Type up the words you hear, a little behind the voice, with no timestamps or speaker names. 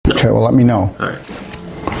Okay, well, let me know. All right.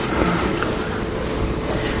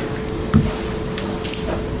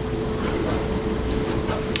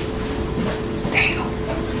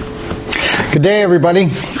 Good day,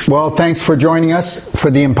 everybody. Well, thanks for joining us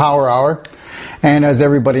for the Empower Hour. And as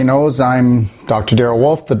everybody knows, I'm Dr. Darrell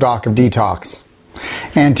Wolfe, the Doc of Detox.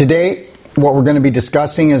 And today, what we're going to be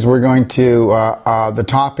discussing is the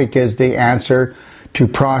topic is the answer to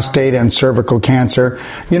prostate and cervical cancer.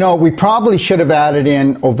 You know, we probably should have added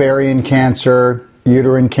in ovarian cancer,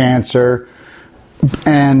 uterine cancer,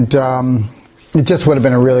 and it just would have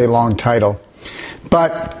been a really long title.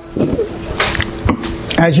 But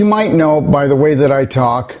as you might know by the way that I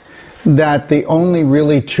talk, that the only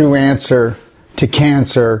really true answer to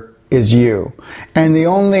cancer is you. And the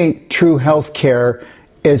only true health care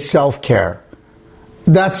is self-care.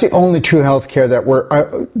 That's the only true health care that we're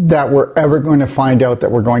ever going to find out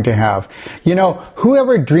that we're going to have. You know,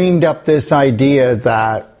 whoever dreamed up this idea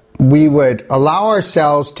that we would allow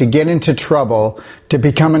ourselves to get into trouble, to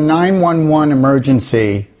become a 911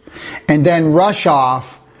 emergency, and then rush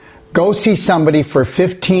off, go see somebody for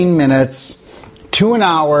 15 minutes to an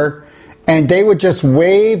hour, and they would just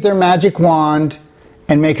wave their magic wand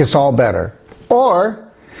and make us all better.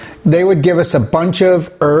 Or they would give us a bunch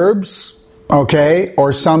of herbs, okay,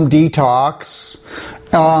 or some detox,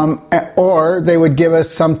 or they would give us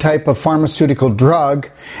some type of pharmaceutical drug,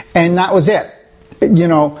 and that was it. You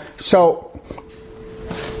know, so,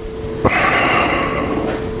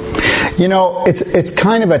 you know, it's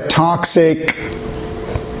kind of a toxic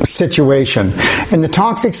situation. And the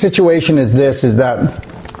toxic situation is that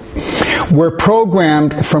we're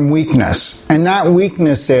programmed from weakness. And that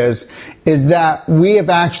weakness is that we have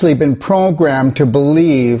actually been programmed to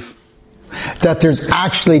believe that there's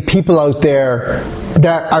actually people out there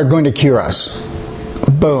that are going to cure us.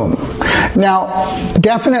 Boom. Now,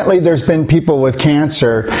 definitely there's been people with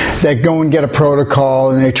cancer that go and get a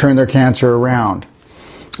protocol and they turn their cancer around.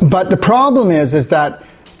 But the problem is that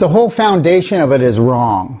the whole foundation of it is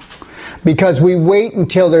wrong. Because we wait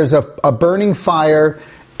until there's a burning fire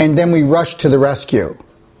and then we rush to the rescue.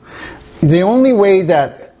 The only way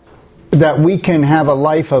that we can have a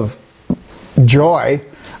life of joy,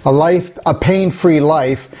 a pain-free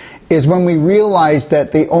life, is when we realize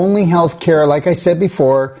that the only health care, like I said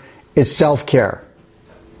before, is self-care.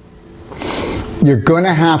 You're going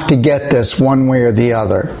to have to get this one way or the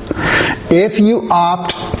other. If you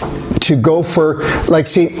opt to go for, like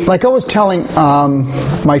I was telling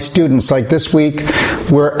my students, like this week,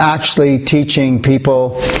 we're actually teaching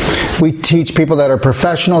people, we teach people that are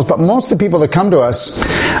professionals, but most of the people that come to us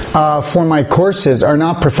for my courses are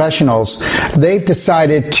not professionals. They've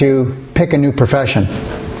decided to pick a new profession.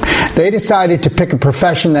 They decided to pick a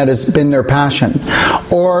profession that has been their passion.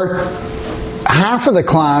 Or half of the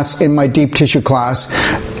class in my deep tissue class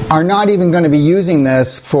are not even going to be using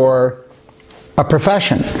this for a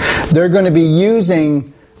profession. They're going to be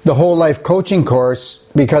using the whole life coaching course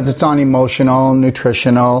because it's on emotional,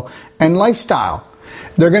 nutritional, and lifestyle.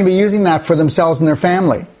 They're going to be using that for themselves and their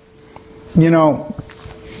family. You know,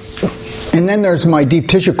 and then there's my deep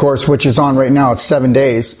tissue course, which is on right now. It's 7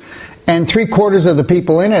 days. And 3/4 of the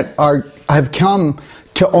people in it have come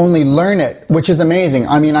to only learn it, which is amazing.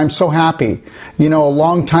 I mean, I'm so happy. You know, a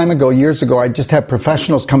long time ago, years ago, I just had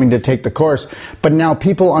professionals coming to take the course. But now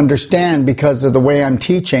people understand, because of the way I'm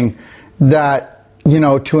teaching, that, you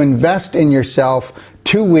know, to invest in yourself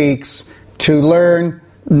 2 weeks to learn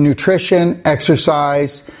nutrition,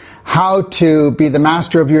 exercise, how to be the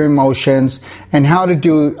master of your emotions, and how to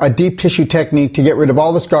do a deep tissue technique to get rid of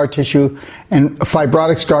all the scar tissue and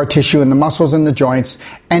fibrotic scar tissue and the muscles in the joints,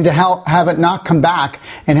 and to have it not come back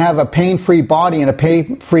and have a pain-free body and a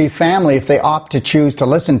pain-free family if they opt to choose to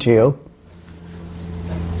listen to you.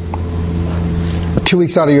 2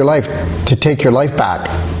 weeks out of your life to take your life back,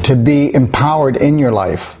 to be empowered in your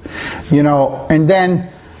life. You know, and then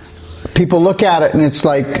people look at it and it's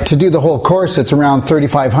like, to do the whole course, it's around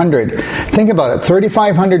 $3,500. Think about it,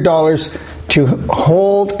 $3,500 to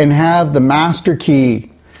hold and have the master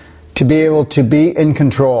key to be able to be in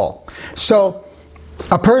control. So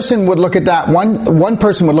a person would look at that, one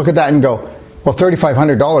person would look at that and go, well,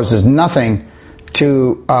 $3,500 is nothing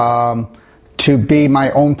to be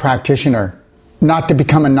my own practitioner, not to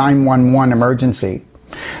become a 911 emergency.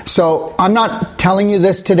 So I'm not telling you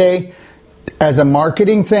this today as a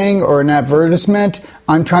marketing thing or an advertisement.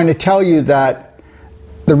 I'm trying to tell you that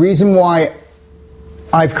the reason why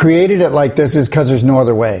I've created it like this is because there's no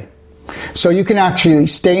other way. So you can actually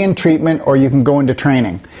stay in treatment or you can go into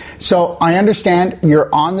training. So I understand you're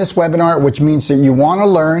on this webinar, which means that you want to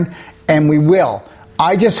learn, and we will.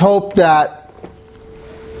 I just hope that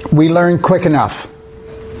we learn quick enough.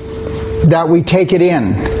 that we take it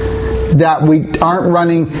in, that we aren't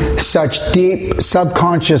running such deep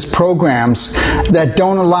subconscious programs that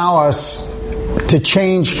don't allow us to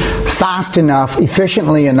change fast enough,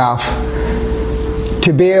 efficiently enough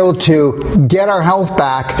to be able to get our health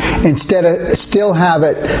back instead of still have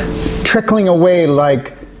it trickling away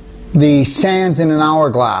like the sands in an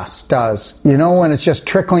hourglass does. You know, when it's just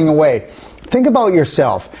trickling away. Think about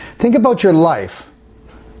yourself. Think about your life.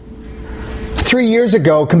 3 years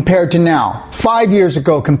ago compared to now. 5 years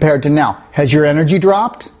ago compared to now. Has your energy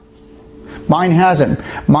dropped? Mine hasn't.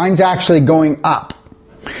 Mine's actually going up.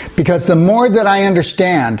 Because the more that I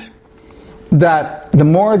understand that the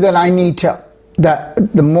more that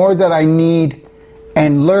I need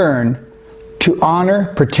and learn to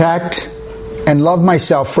honor, protect, and love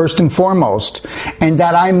myself first and foremost, and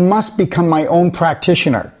that I must become my own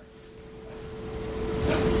practitioner.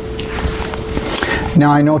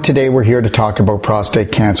 Now, I know today we're here to talk about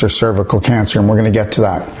prostate cancer, cervical cancer, and we're going to get to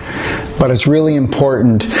that. But it's really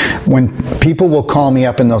important when people will call me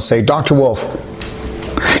up and they'll say, Dr. Wolf,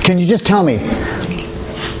 can you just tell me,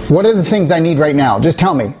 what are the things I need right now? Just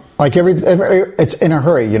tell me. Like it's in a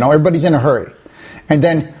hurry, you know, everybody's in a hurry. And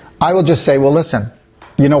then I will just say, well, listen,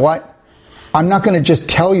 you know what? I'm not going to just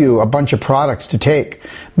tell you a bunch of products to take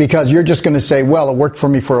because you're just going to say, well, it worked for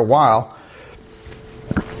me for a while.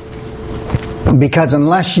 Because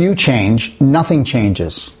unless you change, nothing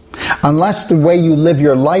changes. Unless the way you live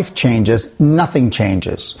your life changes, nothing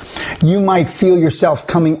changes. You might feel yourself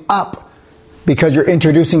coming up because you're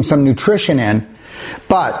introducing some nutrition in,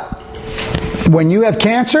 but when you have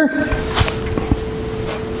cancer,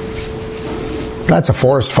 that's a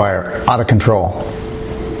forest fire out of control.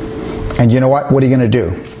 And you know what? What are you going to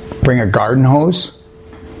do? Bring a garden hose?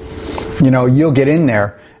 You know, you'll get in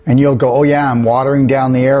there and you'll go, oh yeah, I'm watering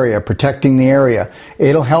down the area, protecting the area.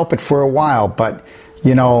 It'll help it for a while, but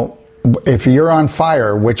you know, if you're on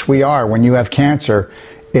fire, which we are when you have cancer,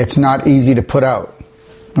 it's not easy to put out.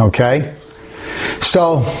 Okay?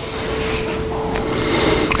 So,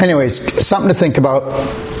 anyways, something to think about.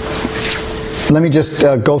 Let me just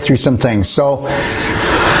go through some things. So,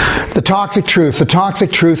 the toxic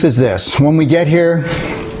truth is this. When we get here,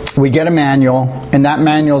 we get a manual, and that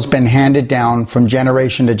manual's been handed down from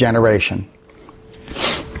generation to generation.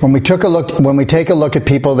 When we take a look at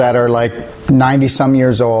people that are like 90 some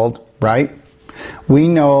years old, right? We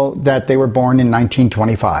know that they were born in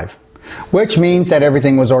 1925, which means that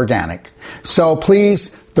everything was organic. So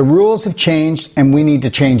please, the rules have changed and we need to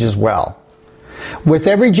change as well. With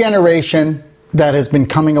every generation that has been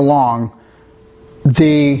coming along,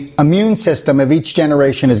 the immune system of each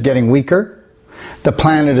generation is getting weaker. The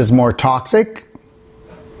planet is more toxic.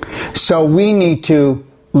 So we need to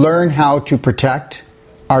learn how to protect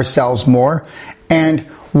ourselves more. And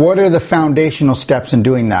what are the foundational steps in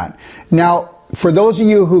doing that? Now, for those of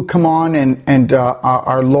you who come on and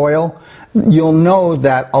are loyal, you'll know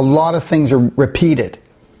that a lot of things are repeated.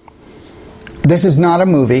 This is not a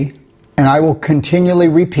movie. And I will continually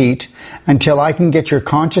repeat until I can get your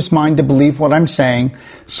conscious mind to believe what I'm saying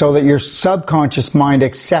so that your subconscious mind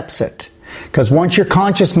accepts it. Because once your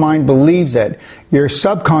conscious mind believes it, your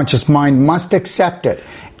subconscious mind must accept it.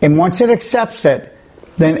 And once it accepts it,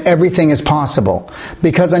 then everything is possible.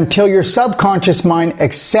 Because until your subconscious mind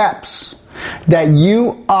accepts that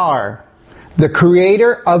you are the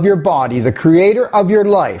creator of your body, the creator of your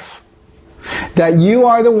life, that you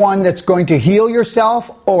are the one that's going to heal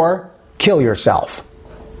yourself or kill yourself.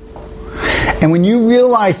 And when you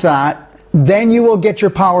realize that, then you will get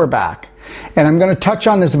your power back. And I'm going to touch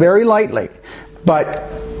on this very lightly, but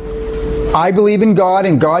I believe in God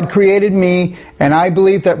and God created me, and I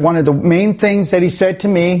believe that one of the main things that He said to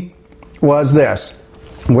me was this: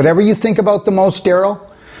 whatever you think about the most, Daryl,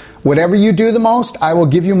 whatever you do the most, I will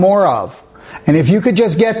give you more of. And if you could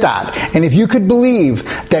just get that, and if you could believe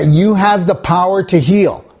that you have the power to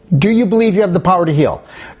heal. Do you believe you have the power to heal?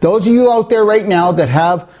 Those of you out there right now that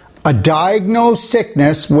have a diagnosed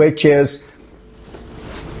sickness, which is,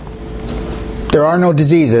 there are no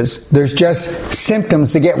diseases, there's just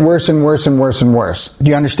symptoms that get worse and worse and worse and worse.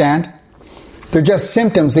 Do you understand? They're just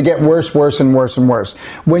symptoms that get worse, worse and worse and worse.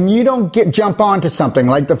 When you don't jump onto something,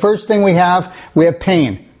 like the first thing we have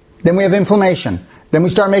pain. Then we have inflammation. Then we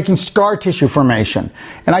start making scar tissue formation.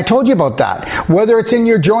 And I told you about that. Whether it's in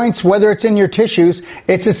your joints, whether it's in your tissues,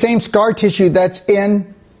 it's the same scar tissue that's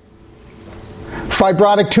in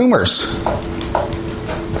fibrotic tumors.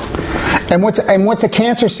 And what's a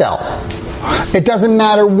cancer cell? It doesn't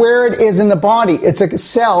matter where it is in the body. It's a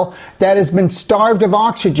cell that has been starved of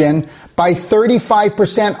oxygen by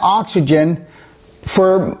 35% oxygen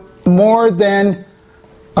for more than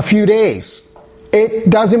a few days. it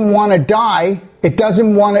doesn't want to die. It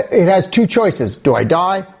has two choices. Do I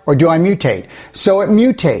die or do I mutate? So it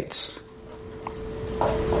mutates.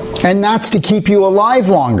 And that's to keep you alive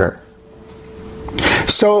longer.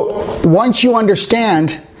 So once you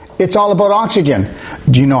understand, it's all about oxygen.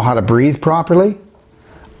 Do you know how to breathe properly?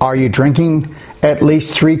 Are you drinking at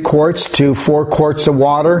least 3 quarts to 4 quarts of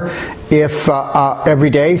water if every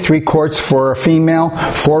day? 3 quarts for a female,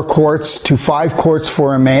 4 quarts to 5 quarts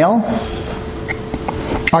for a male?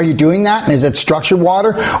 Are you doing that? Is it structured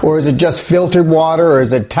water, or is it just filtered water, or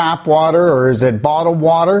is it tap water, or is it bottled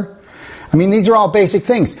water? I mean, these are all basic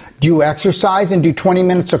things. Do you exercise and do 20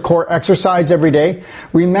 minutes of core exercise every day?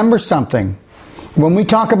 Remember something. When we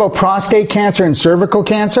talk about prostate cancer and cervical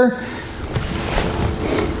cancer,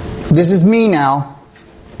 this is me now.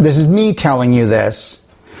 This is me telling you this.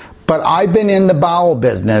 But I've been in the bowel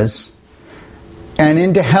business and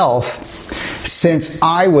into health since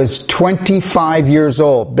I was 25 years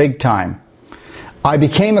old, big time. I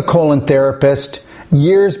became a colon therapist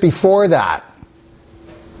years before that.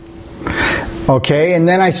 Okay, and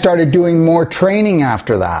then I started doing more training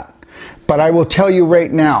after that. But I will tell you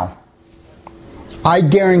right now, I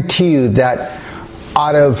guarantee you that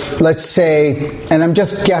out of, let's say, and I'm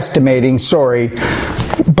just guesstimating, sorry,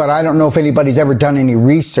 but I don't know if anybody's ever done any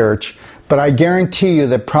research, but I guarantee you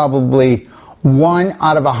that probably 1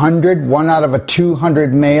 out of 100, 1 out of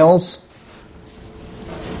 200 males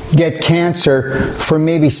get cancer for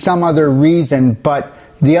maybe some other reason, but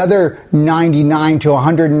the other 99 to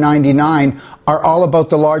 199 are all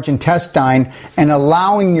about the large intestine and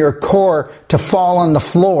allowing your core to fall on the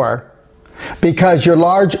floor, because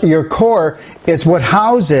your core is what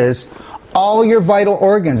houses all your vital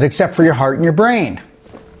organs except for your heart and your brain.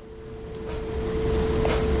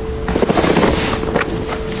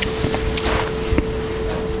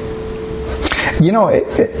 You know,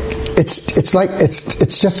 it's like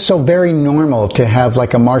it's just so very normal to have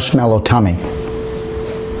like a marshmallow tummy.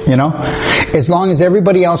 You know, as long as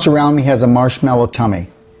everybody else around me has a marshmallow tummy.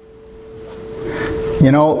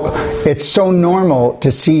 You know, it's so normal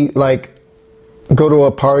to see, like, go to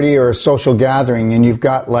a party or a social gathering and you've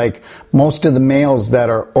got like most of the males that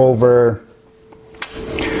are over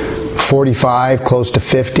 45, close to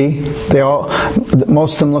 50.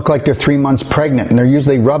 Most of them look like they're 3 months pregnant, and they're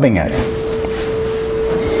usually rubbing it.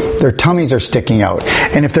 Their tummies are sticking out.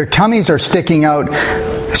 And if their tummies are sticking out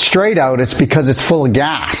straight out, it's because it's full of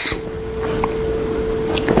gas.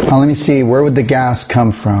 Now let me see, where would the gas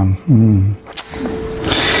come from?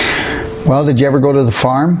 Well, did you ever go to the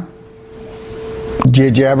farm?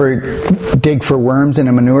 Did you ever dig for worms in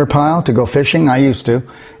a manure pile to go fishing? I used to.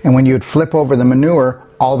 And when you would flip over the manure,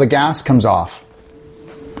 all the gas comes off.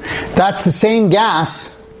 That's the same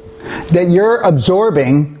gas that you're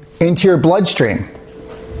absorbing into your bloodstream.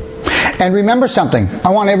 And remember something. I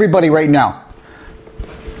want everybody right now.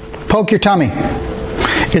 Poke your tummy.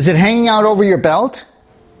 Is it hanging out over your belt?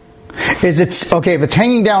 If it's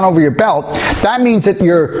hanging down over your belt, that means that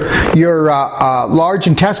your large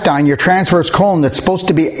intestine, your transverse colon that's supposed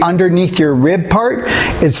to be underneath your rib part,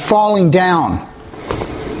 is falling down.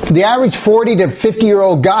 The average 40 to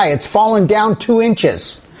 50-year-old guy, it's fallen down 2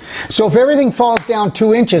 inches. So if everything falls down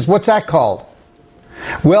 2 inches, what's that called?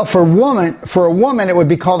 Well, for a woman, it would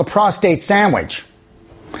be called a prostate sandwich.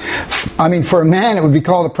 I mean, for a man, it would be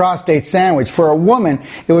called a prostate sandwich. For a woman,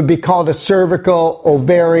 it would be called a cervical,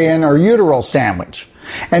 ovarian, or uteral sandwich.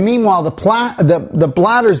 And meanwhile, the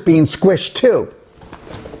bladder's being squished too.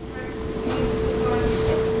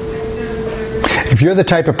 If you're the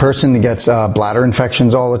type of person that gets bladder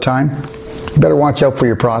infections all the time, you better watch out for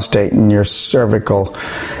your prostate and your cervical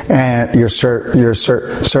and your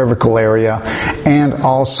cervical area, and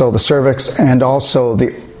also the cervix, and also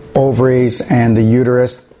the ovaries and the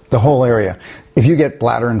uterus, the whole area. If you get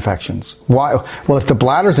bladder infections, why? Well, if the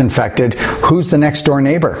bladder's infected, who's the next door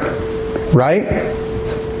neighbor, right?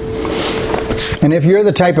 And if you're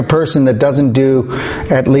the type of person that doesn't do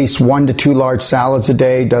at least 1 to 2 large salads a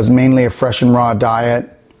day, does mainly a fresh and raw diet,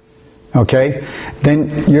 okay,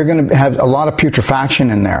 then you're going to have a lot of putrefaction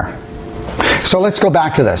in there. So let's go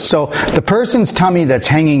back to this. So the person's tummy that's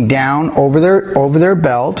hanging down over their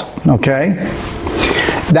belt, okay,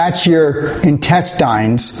 that's your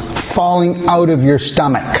intestines falling out of your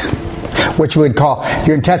stomach, which we would call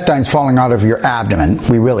your intestines falling out of your abdomen,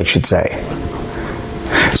 we really should say.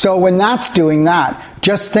 So when that's doing that,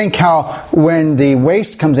 just think how when the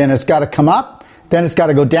waste comes in, it's got to come up, then it's got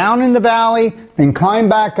to go down in the valley, and climb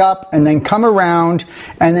back up, and then come around,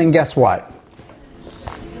 and then guess what?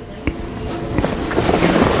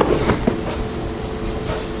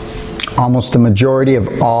 Almost the majority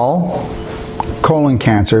of all colon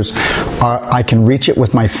cancers I can reach it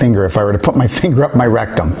with my finger if I were to put my finger up my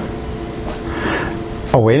rectum.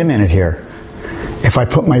 Oh, wait a minute here. If I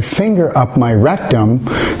put my finger up my rectum,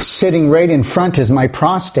 sitting right in front is my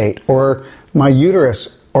prostate or my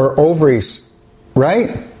uterus or ovaries,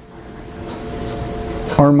 right?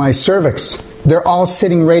 Or my cervix. They're all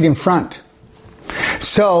sitting right in front.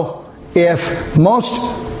 So if most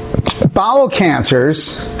bowel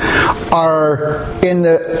cancers are in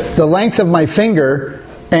the length of my finger,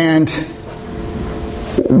 and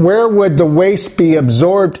where would the waste be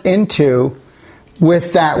absorbed into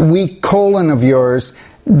with that weak colon of yours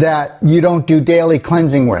that you don't do daily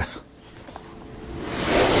cleansing with?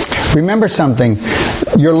 Remember something.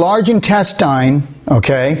 Your large intestine,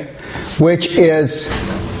 okay, which is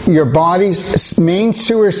your body's main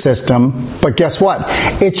sewer system, but guess what?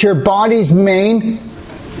 It's your body's main,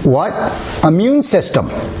 what? Immune system.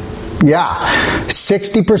 Yeah,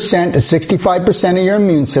 60% to 65% of your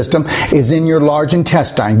immune system is in your large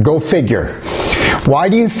intestine. Go figure. Why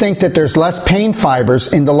do you think that there's less pain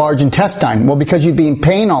fibers in the large intestine? Well, because you'd be in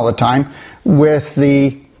pain all the time with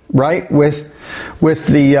the, right, with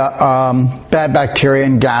the bad bacteria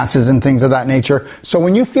and gases and things of that nature. So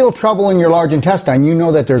when you feel trouble in your large intestine, you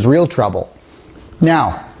know that there's real trouble.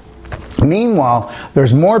 Now, meanwhile,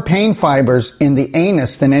 there's more pain fibers in the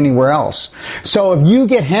anus than anywhere else. So if you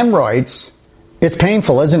get hemorrhoids, it's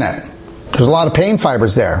painful, isn't it? There's a lot of pain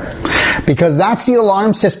fibers there. Because that's the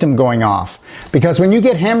alarm system going off. Because when you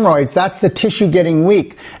get hemorrhoids, that's the tissue getting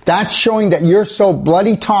weak. That's showing that you're so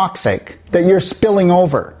bloody toxic that you're spilling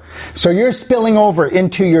over. So you're spilling over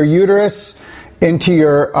into your uterus, into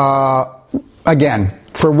your, again,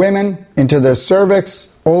 for women, into the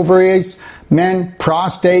cervix, ovaries, men,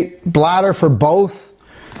 prostate, bladder for both.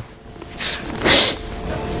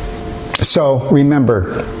 So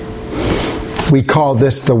remember, we call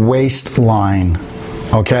this the waistline,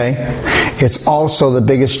 okay? It's also the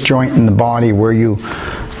biggest joint in the body where you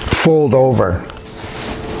fold over.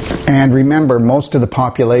 And remember, most of the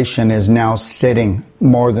population is now sitting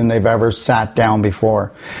more than they've ever sat down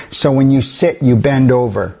before. So when you sit, you bend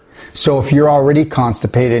over. So if you're already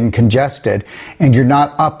constipated and congested and you're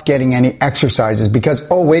not up getting any exercises because,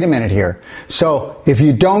 oh, wait a minute here. So if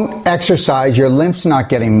you don't exercise, your lymph's not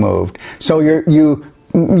getting moved. So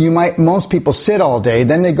most people sit all day,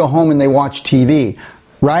 then they go home and they watch TV,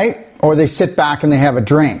 right? Or they sit back and they have a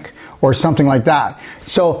drink or something like that.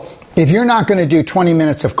 So if you're not going to do 20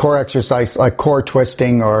 minutes of core exercise like core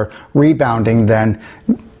twisting or rebounding, then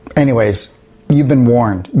anyways, you've been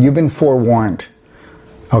warned. You've been forewarned.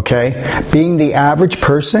 Okay? Being the average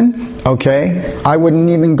person, okay, I wouldn't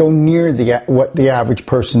even go near what the average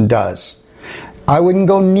person does. I wouldn't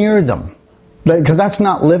go near them because that's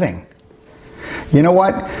not living. You know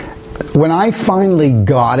what? When I finally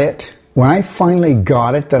got it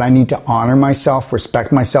that I need to honor myself,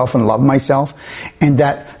 respect myself, and love myself, and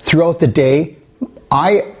that throughout the day,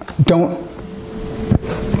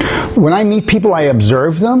 when I meet people, I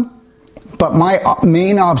observe them, but my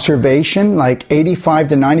main observation, like 85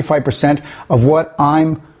 to 95% of what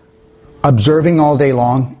I'm observing all day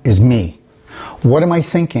long is me. What am I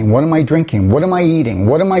thinking? What am I drinking? What am I eating?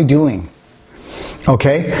 What am I doing?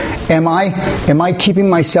 Okay? Am I keeping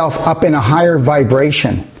myself up in a higher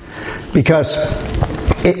vibration? Because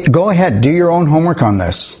go ahead, do your own homework on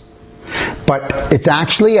this. But it's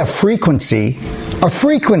actually a frequency,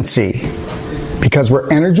 because we're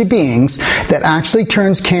energy beings, that actually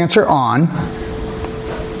turns Cancer on.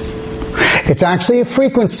 It's actually a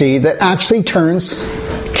frequency that actually turns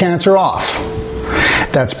Cancer off.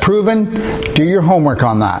 That's proven. Do your homework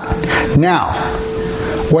on that. Now,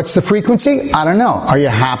 what's the frequency? I don't know. Are you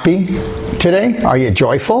happy today? Are you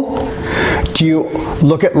joyful? Do you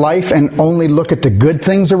look at life and only look at the good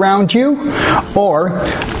things around you? Or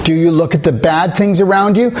do you look at the bad things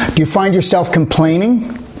around you? Do you find yourself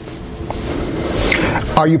complaining?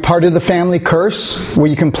 Are you part of the family curse where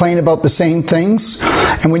you complain about the same things?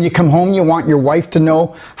 And when you come home, you want your wife to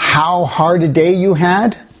know how hard a day you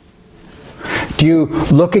had? Do you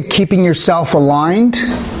look at keeping yourself aligned?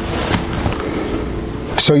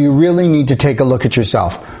 So you really need to take a look at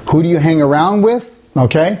yourself. Who do you hang around with?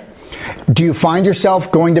 Okay. Do you find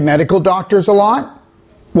yourself going to medical doctors a lot?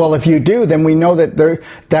 Well, if you do, then we know that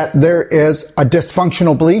there is a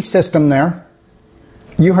dysfunctional belief system there.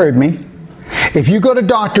 You heard me. If you go to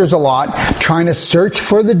doctors a lot, trying to search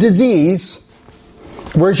for the disease,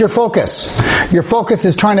 where's your focus? Your focus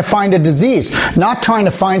is trying to find a disease, not trying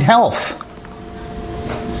to find health.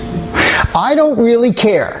 I don't really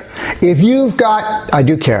care. I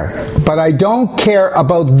do care, but I don't care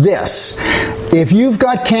about this. If you've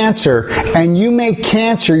got cancer and you make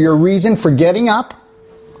cancer your reason for getting up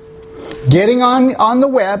getting on the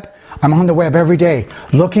web. I'm on the web every day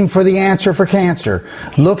looking for the answer for cancer.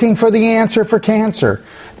 Looking for the answer for cancer.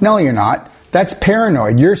 No, you're not. That's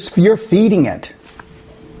paranoid. You're feeding it.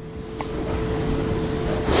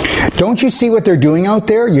 Don't you see what they're doing out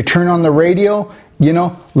there? You turn on the radio,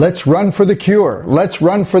 let's run for the cure. Let's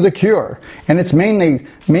run for the cure. And it's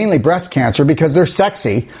mainly breast cancer because they're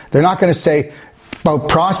sexy. They're not going to say about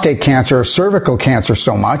prostate cancer or cervical cancer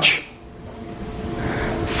so much.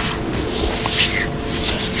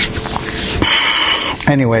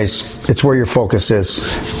 Anyways, it's where your focus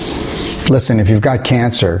is. Listen, if you've got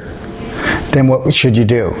cancer, then what should you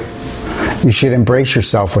do? You should embrace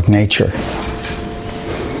yourself with nature.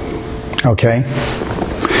 Okay?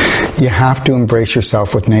 You have to embrace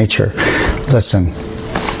yourself with nature. Listen,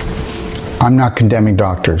 I'm not condemning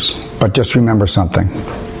doctors, but just remember something.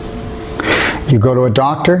 You go to a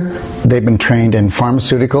doctor, they've been trained in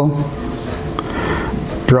pharmaceutical,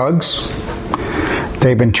 drugs,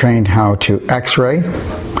 they've been trained how to x-ray,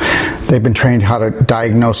 they've been trained how to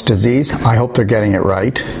diagnose disease. I hope they're getting it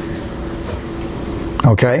right.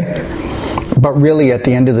 Okay? But really, at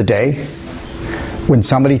the end of the day, when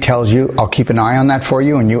somebody tells you, I'll keep an eye on that for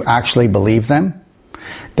you, and you actually believe them,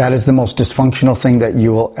 that is the most dysfunctional thing that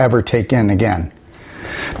you will ever take in again.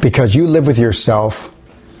 Because you live with yourself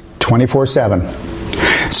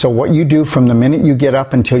 24/7. So what you do from the minute you get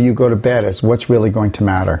up until you go to bed is what's really going to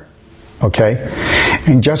matter. Okay?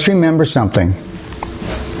 And just remember something.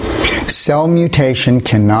 Cell mutation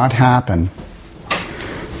cannot happen,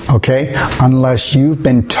 okay, unless you've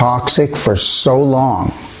been toxic for so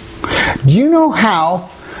long. Do you know how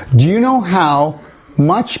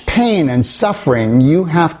much pain and suffering you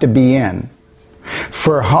have to be in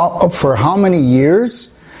for how many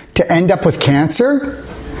years to end up with cancer?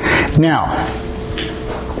 Now,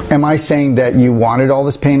 am I saying that you wanted all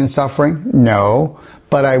this pain and suffering? No,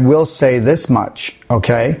 but I will say this much,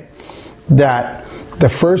 okay, that the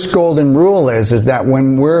first golden rule is that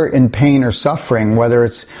when we're in pain or suffering, whether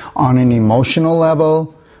it's on an emotional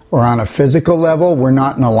level or on a physical level, we're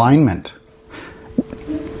not in alignment.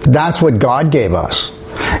 That's what God gave us.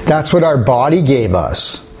 That's what our body gave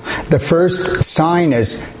us. The first sign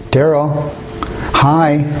is, Daryl,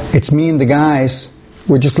 hi, it's me and the guys.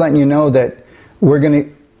 We're just letting you know that we're going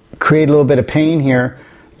to create a little bit of pain here.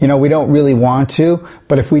 We don't really want to,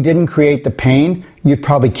 but if we didn't create the pain, you'd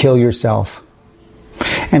probably kill yourself.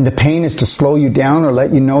 And the pain is to slow you down or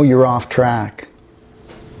let you know you're off track.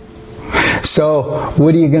 So,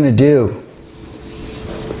 what are you going to do?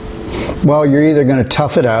 Well, you're either going to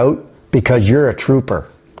tough it out because you're a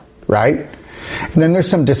trooper, right? And then there's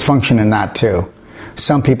some dysfunction in that too.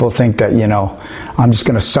 Some people think that, I'm just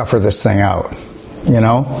going to suffer this thing out,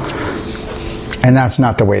 And that's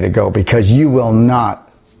not the way to go because you will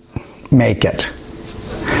not make it.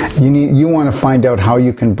 You want to find out how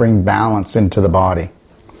you can bring balance into the body.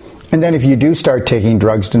 And then if you do start taking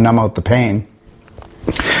drugs to numb out the pain,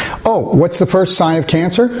 what's the first sign of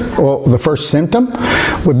cancer? Well, the first symptom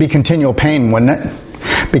would be continual pain, wouldn't it?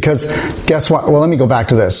 Because guess what? Well, let me go back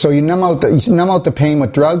to this. So you numb out the pain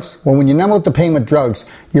with drugs. Well, when you numb out the pain with drugs,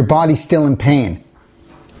 your body's still in pain.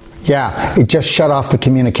 Yeah, it just shut off the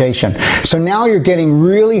communication. So now you're getting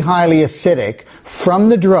really highly acidic from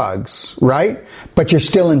the drugs, right? But you're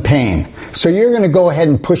still in pain. So you're going to go ahead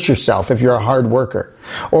and push yourself if you're a hard worker.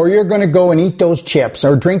 Or you're going to go and eat those chips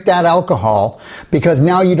or drink that alcohol because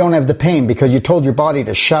now you don't have the pain because you told your body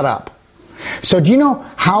to shut up. So do you know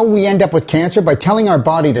how we end up with cancer? By telling our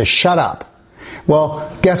body to shut up. Well,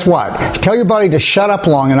 guess what? Tell your body to shut up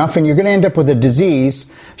long enough and you're going to end up with a disease.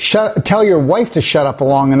 Tell your wife to shut up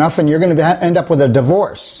long enough and you're going to end up with a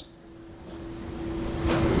divorce.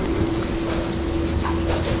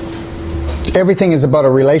 Everything is about a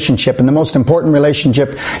relationship, and the most important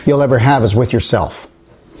relationship you'll ever have is with yourself.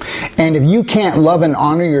 And if you can't love and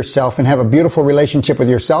honor yourself and have a beautiful relationship with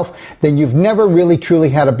yourself, then you've never really truly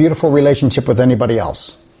had a beautiful relationship with anybody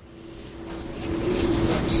else.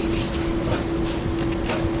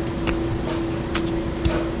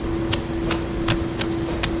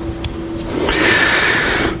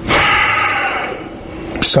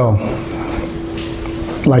 So,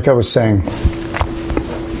 like I was saying,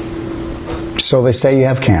 so they say you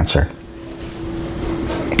have cancer.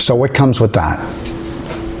 So what comes with that?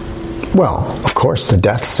 Well, of course, the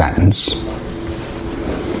death sentence.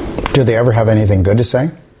 Do they ever have anything good to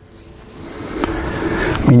say?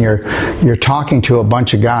 I mean, you're talking to a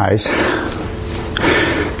bunch of guys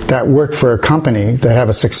that work for a company that have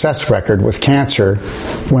a success record with cancer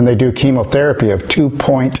when they do chemotherapy of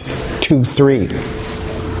 2.23.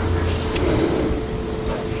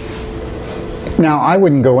 Now, I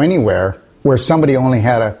wouldn't go anywhere where somebody only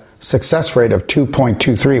had a success rate of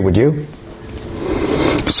 2.23, would you?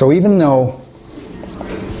 So even though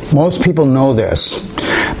most people know this,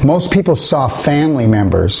 most people saw family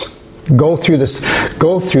members go through this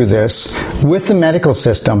with the medical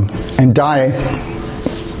system and die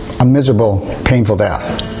a miserable, painful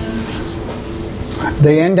death.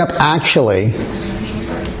 They end up actually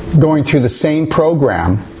going through the same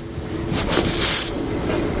program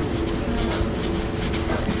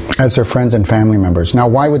as their friends and family members. Now,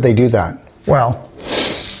 why would they do that? Well,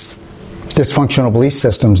 dysfunctional belief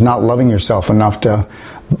systems, not loving yourself enough to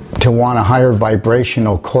want a higher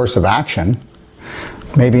vibrational course of action.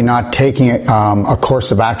 Maybe not taking a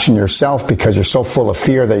course of action yourself because you're so full of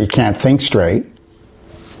fear that you can't think straight.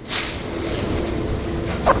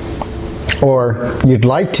 Or you'd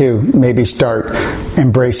like to maybe start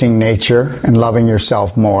embracing nature and loving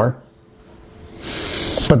yourself more.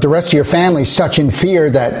 But the rest of your family's such in fear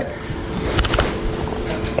that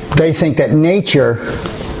they think that nature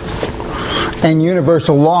and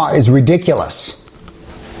universal law is ridiculous.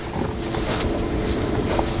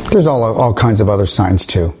 There's all kinds of other signs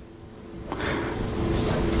too.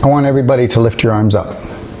 I want everybody to lift your arms up.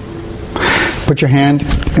 Put your hand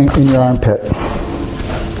in your armpit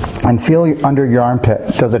and feel under your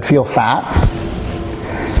armpit. Does it feel fat?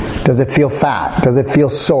 Does it feel fat? Does it feel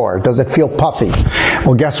sore? Does it feel puffy?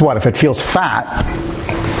 Well, guess what? If it feels fat,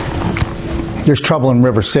 there's trouble in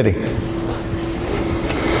River City.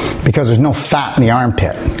 Because there's no fat in the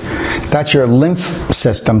armpit. That's your lymph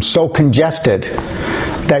system so congested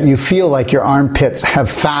that you feel like your armpits have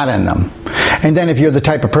fat in them. And then if you're the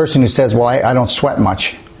type of person who says, well, I don't sweat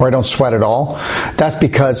much, or I don't sweat at all, that's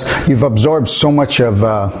because you've absorbed so much of,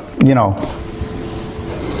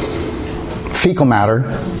 fecal matter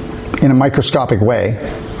in a microscopic way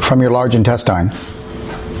from your large intestine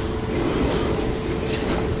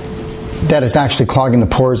that is actually clogging the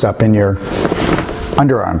pores up in your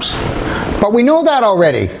underarms. But we know that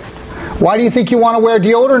already. Why do you think you want to wear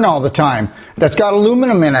deodorant all the time that's got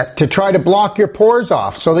aluminum in it to try to block your pores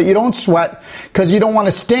off so that you don't sweat because you don't want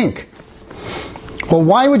to stink? Well,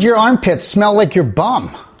 why would your armpits smell like your bum?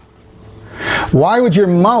 Why would your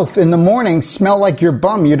mouth in the morning smell like your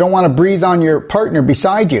bum? You don't want to breathe on your partner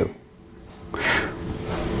beside you.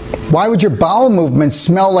 Why would your bowel movements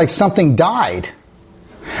smell like something died?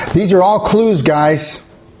 These are all clues, guys.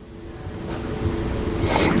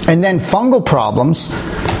 And then fungal problems.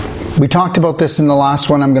 We talked about this in the last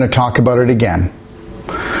one. I'm going to talk about it again.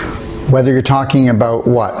 Whether you're talking about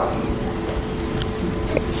what?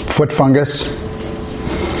 Foot fungus,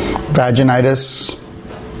 vaginitis,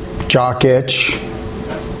 jock itch,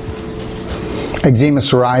 eczema,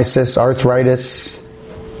 psoriasis, arthritis.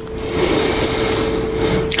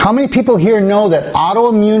 How many people here know that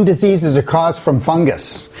autoimmune diseases are caused from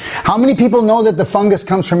fungus? How many people know that the fungus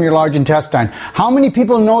comes from your large intestine? How many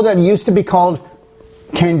people know that it used to be called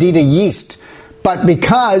Candida yeast, but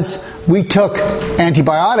because we took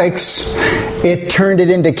antibiotics, it turned it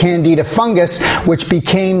into Candida fungus, which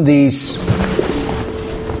became these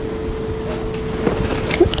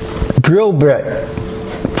drill bit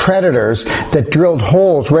predators that drilled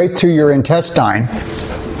holes right through your intestine.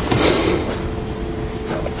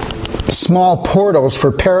 Small portals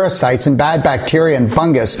for parasites and bad bacteria and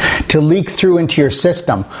fungus to leak through into your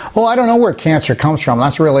system. Oh, I don't know where cancer comes from.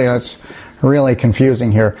 That's really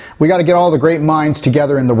confusing here. We got to get all the great minds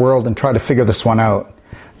together in the world and try to figure this one out.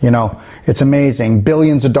 It's amazing.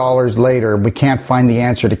 Billions of dollars later, we can't find the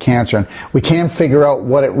answer to cancer, and we can't figure out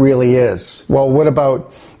what it really is. Well, what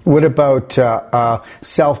about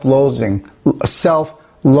self-loathing,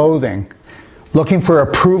 looking for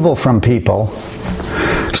approval from people,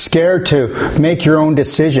 scared to make your own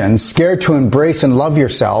decisions, scared to embrace and love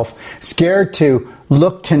yourself, scared to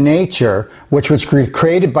look to nature, which was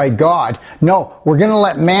created by God. No, we're going to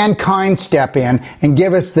let mankind step in and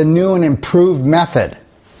give us the new and improved method.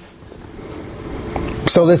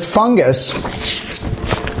 So this fungus,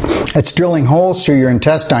 it's drilling holes through your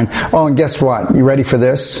intestine. Oh, and guess what? You ready for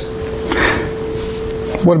this?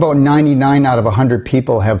 What about 99 out of 100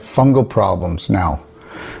 people have fungal problems now?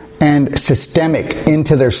 And systemic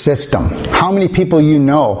into their system. How many people you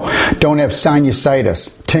know don't have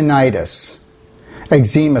sinusitis, tinnitus,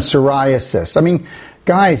 eczema, psoriasis? I mean,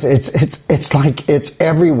 guys, it's like it's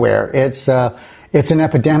everywhere. It's an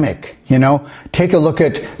epidemic. Take a look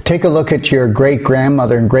at your great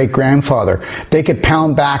grandmother and great grandfather. They could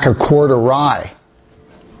pound back a quart of rye.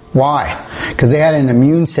 Why? Because they had an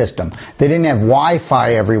immune system. They didn't have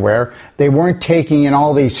Wi-Fi everywhere. They weren't taking in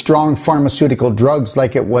all these strong pharmaceutical drugs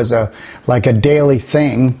like it was a daily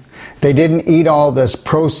thing. They didn't eat all this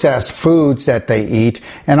processed foods that they eat.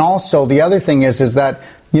 And also, the other thing is that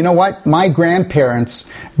You know what? My grandparents,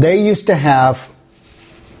 they used to have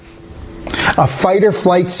a fight or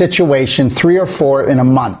flight situation, 3 or 4 in a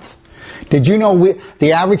month. Did you know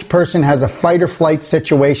the average person has a fight or flight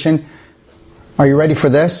situation? Are you ready for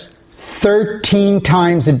this? 13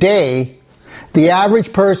 times a day. The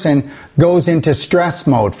average person goes into stress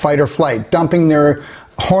mode, fight or flight, dumping their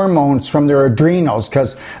hormones from their adrenals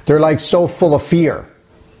because they're like so full of fear.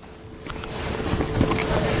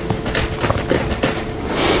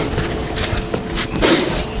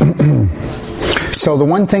 So the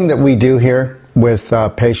one thing that we do here with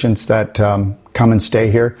patients that come and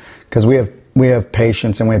stay here, because we have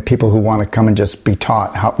patients and we have people who want to come and just be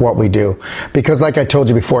taught what we do. Because like I told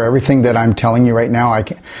you before, everything that I'm telling you right now,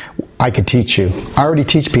 I could teach you. I already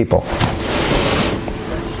teach people.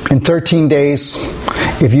 In 13 days,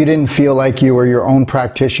 if you didn't feel like you were your own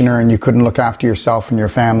practitioner and you couldn't look after yourself and your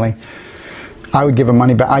family, I give a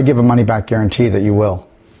money back guarantee that you will.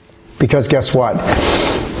 Because guess what?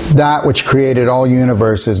 That which created all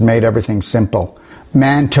universes made everything simple.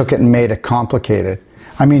 Man took it and made it complicated.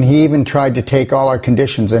 I mean, he even tried to take all our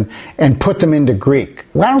conditions and put them into Greek.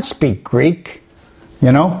 Well, I don't speak Greek,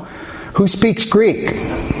 you know? Who speaks Greek?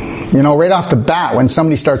 You know, right off the bat, when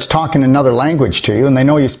somebody starts talking another language to you and they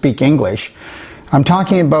know you speak English, I'm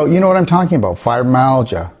talking about, you know what I'm talking about?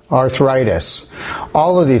 Fibromyalgia, arthritis,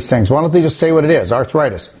 all of these things. Why don't they just say what it is?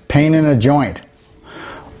 Arthritis, pain in a joint.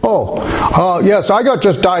 Yes, I got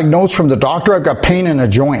just diagnosed from the doctor. I've got pain in a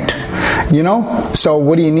joint. You know? So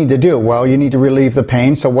what do you need to do? Well, you need to relieve the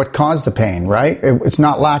pain. So what caused the pain, right? It's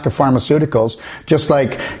not lack of pharmaceuticals. Just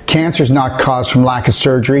like cancer's not caused from lack of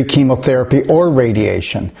surgery, chemotherapy, or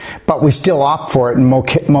radiation. But we still opt for it in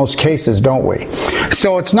most cases, don't we?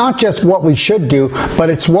 So it's not just what we should do, but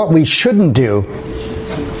it's what we shouldn't do.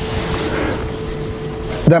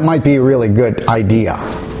 That might be a really good idea.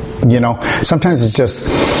 You know, sometimes it's just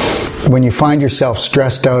when you find yourself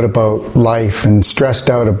stressed out about life and stressed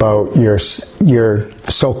out about your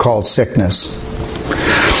so-called sickness,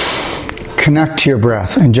 connect to your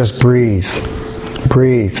breath and just breathe.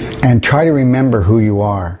 Breathe and try to remember who you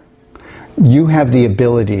are. You have the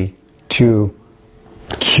ability to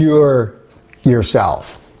cure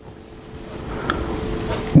yourself.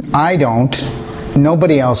 I don't.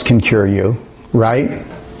 Nobody else can cure you, right?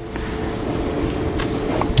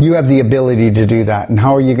 You have the ability to do that. And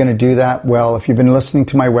how are you going to do that? Well, if you've been listening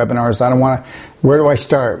to my webinars, where do I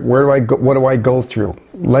start? Where do I go? What do I go through?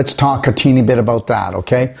 Let's talk a teeny bit about that,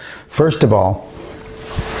 okay? First of all,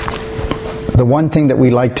 the one thing that we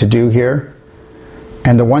like to do here,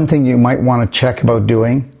 and the one thing you might want to check about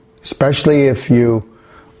doing, especially if you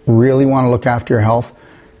really want to look after your health,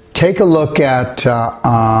 take a look at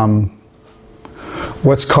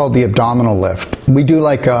what's called the abdominal lift. We do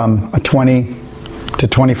like a 20 to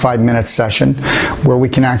 25-minute session where we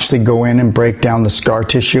can actually go in and break down the scar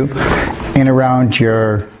tissue in around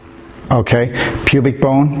your pubic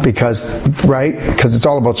bone, because it's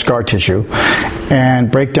all about scar tissue,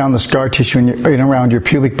 and break down the scar tissue in around your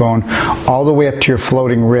pubic bone all the way up to your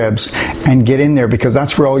floating ribs and get in there, because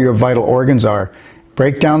that's where all your vital organs are.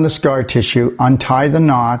 Break down the scar tissue, untie the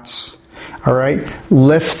knots, all right,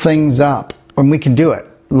 lift things up, and we can do it.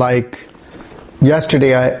 Like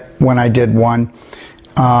yesterday when I did one,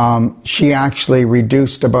 she actually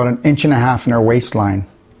reduced about 1.5 inches in her waistline.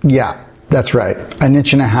 Yeah, that's right. 1.5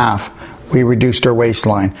 inches. We reduced her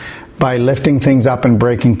waistline by lifting things up and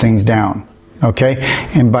breaking things down. Okay?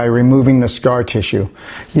 And by removing the scar tissue.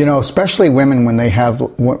 You know, especially women when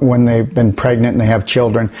they've been pregnant and they have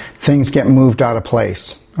children, things get moved out of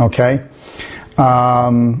place. Okay?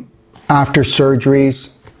 After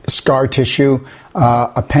surgeries, scar tissue,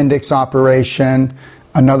 appendix operation,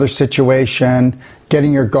 another situation,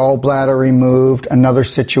 getting your gallbladder removed, another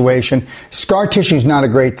situation. Scar tissue is not a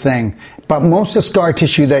great thing, but most of the scar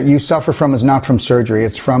tissue that you suffer from is not from surgery,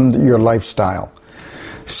 it's from your lifestyle.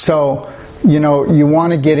 So, you know, you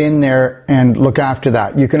want to get in there and look after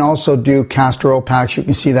that. You can also do castor oil packs. You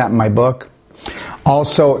can see that in my book.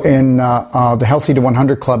 Also, in the Healthy to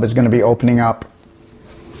 100 Club is going to be opening up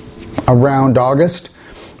around August,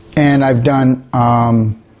 and I've done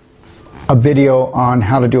a video on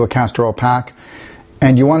how to do a castor oil pack.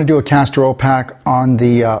 And you want to do a castor oil pack on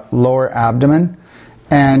the lower abdomen.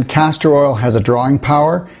 And castor oil has a drawing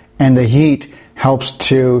power, and the heat helps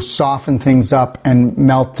to soften things up and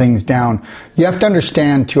melt things down. You have to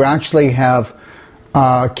understand, to actually have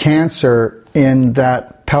cancer in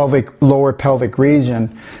that lower pelvic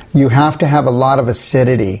region, you have to have a lot of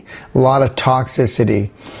acidity, a lot of toxicity.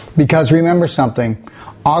 Because remember something,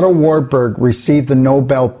 Otto Warburg received the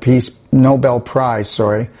Nobel Prize,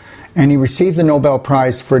 And he received the Nobel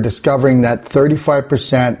Prize for discovering that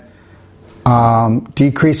 35%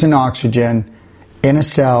 decrease in oxygen in a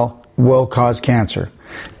cell will cause cancer.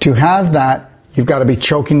 To have that, you've got to be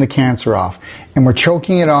choking the cancer off. And we're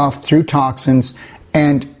choking it off through toxins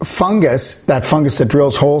and fungus, that fungus that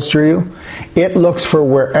drills holes through you. It looks for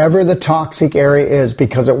wherever the toxic area is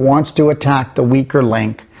because it wants to attack the weaker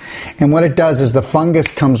link. And what it does is the fungus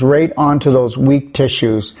comes right onto those weak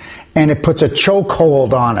tissues and it puts a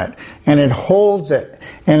chokehold on it and it holds it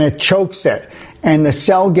and it chokes it. And the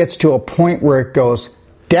cell gets to a point where it goes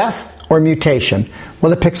death or mutation.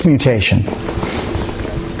 Well, it picks mutation.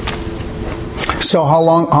 So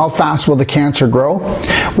how fast will the cancer grow?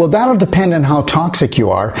 Well, that'll depend on how toxic you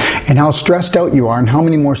are and how stressed out you are and how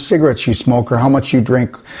many more cigarettes you smoke or how much you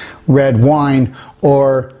drink red wine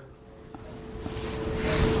or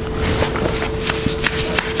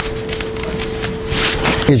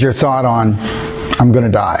is your thought on, I'm going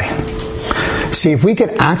to die. See, if we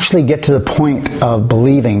could actually get to the point of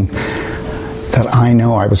believing that I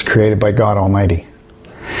know I was created by God Almighty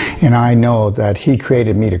and I know that He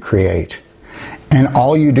created me to create. And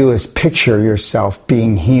all you do is picture yourself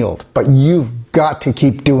being healed. But you've got to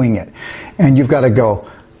keep doing it. And you've got to go,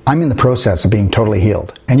 I'm in the process of being totally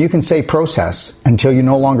healed. And you can say process until you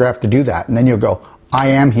no longer have to do that. And then you'll go, I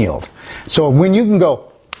am healed. So when you can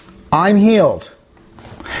go, I'm healed,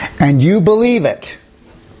 and you believe it,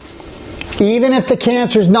 even if the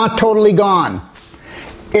cancer's not totally gone,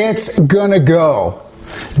 it's gonna go.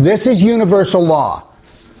 This is universal law.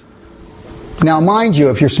 Now, mind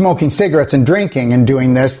you, if you're smoking cigarettes and drinking and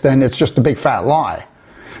doing this, then it's just a big fat lie.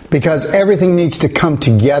 Because everything needs to come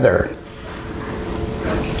together.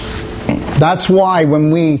 That's why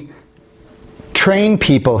when we train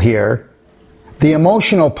people here, the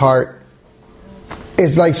emotional part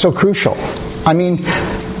is like so crucial. I mean,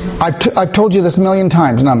 I've told you this a million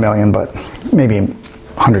times, not a million, but maybe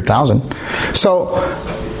 100,000. So,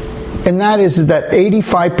 and that is that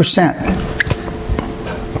 85%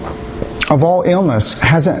 of all illness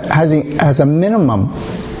has a minimum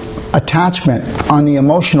attachment on the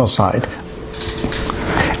emotional side.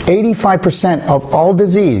 85% of all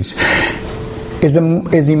disease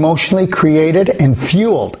is emotionally created and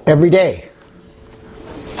fueled every day.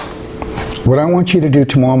 What I want you to do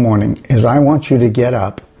tomorrow morning is I want you to get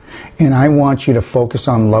up and I want you to focus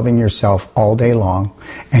on loving yourself all day long,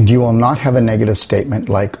 and you will not have a negative statement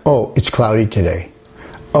like, oh, it's cloudy today.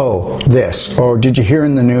 Oh, this. Or did you hear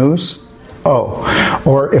in the news? Oh.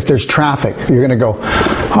 Or if there's traffic, you're going to go,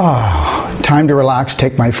 oh, time to relax,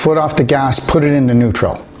 take my foot off the gas, put it into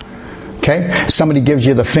neutral. Okay? Somebody gives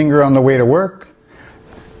you the finger on the way to work,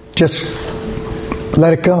 just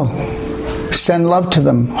let it go. Send love to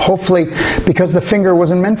them. Hopefully, because the finger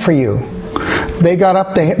wasn't meant for you. They got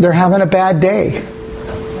up, they're having a bad day.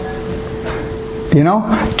 You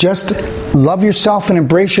know, just love yourself and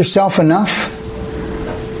embrace yourself enough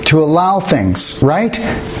to allow things, right?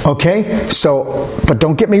 Okay? So, but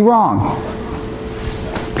don't get me wrong.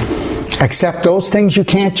 Accept those things you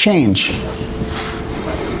can't change.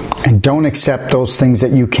 And don't accept those things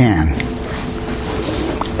that you can.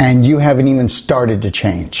 And you haven't even started to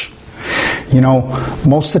change. You know,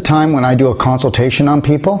 most of the time when I do a consultation on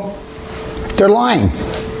people, they're lying.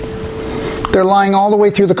 They're lying all the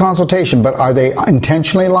way through the consultation, but are they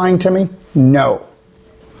intentionally lying to me? No.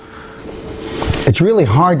 It's really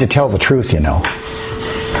hard to tell the truth, you know.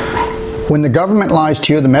 When the government lies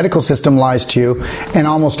to you, the medical system lies to you, and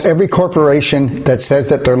almost every corporation that says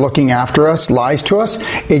that they're looking after us lies to us,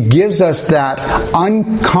 it gives us that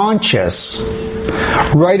unconscious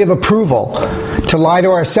right of approval to lie to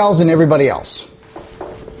ourselves and everybody else.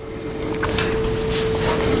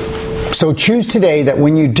 So choose today that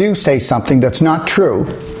when you do say something that's not true,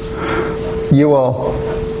 you will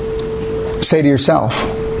say to yourself,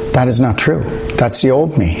 that is not true. That's the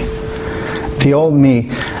old me. The old me,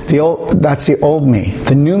 that's the old me.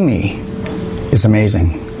 The new me is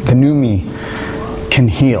amazing. The new me can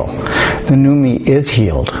heal. The new me is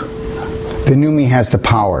healed. The new me has the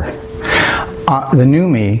power. The new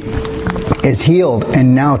me is healed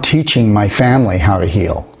and now teaching my family how to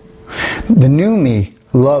heal. The new me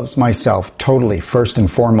loves myself totally, first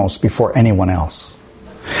and foremost, before anyone else.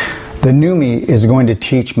 The new me is going to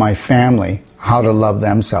teach my family how to love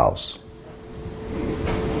themselves.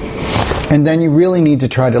 And then you really need to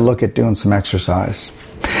try to look at doing some exercise.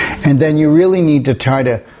 And then you really need to try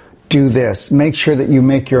to do this. Make sure that you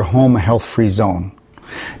make your home a health-free zone.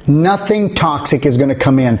 Nothing toxic is going to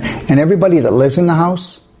come in. And everybody that lives in the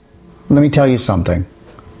house, let me tell you something.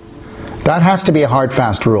 That has to be a hard,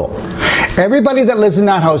 fast rule. Everybody that lives in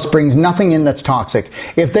that house brings nothing in that's toxic.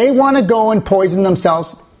 If they want to go and poison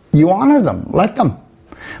themselves, you honor them. Let them.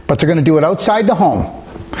 But they're going to do it outside the home.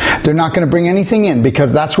 They're not going to bring anything in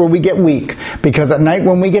because that's where we get weak. Because at night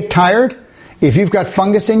when we get tired, if you've got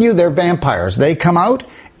fungus in you, they're vampires. They come out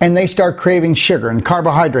and they start craving sugar and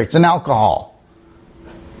carbohydrates and alcohol.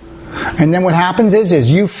 And then what happens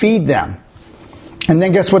is you feed them. And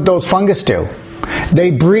then guess what those fungus do?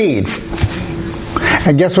 They breed.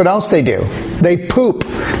 And guess what else they do? They poop.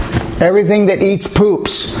 Everything that eats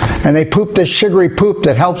poops. And they poop this sugary poop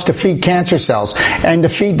that helps to feed cancer cells and to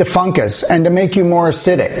feed the fungus and to make you more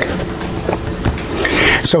acidic.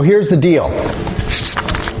 So here's the deal.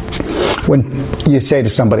 When you say to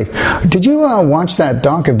somebody, did you watch that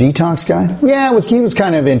Doc of Detox guy? Yeah, he was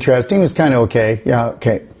kind of interesting. He was kind of okay. Yeah,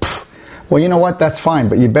 okay. Well, you know what? That's fine.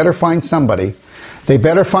 But you better find somebody. They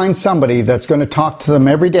better find somebody that's going to talk to them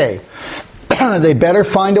every day. They better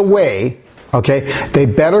find a way, okay? They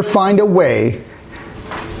better find a way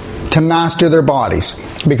to master their bodies.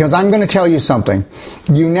 Because I'm going to tell you something.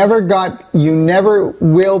 You never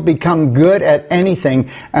will become good at anything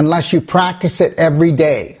unless you practice it every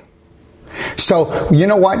day. So, you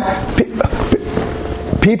know what?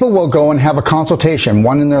 People will go and have a consultation,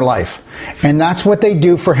 one in their life. And that's what they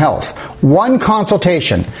do for health. One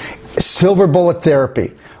consultation. Silver bullet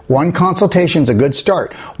therapy. One consultation is a good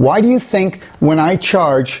start. Why do you think when I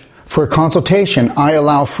charge for a consultation, I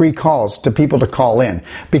allow free calls to people to call in?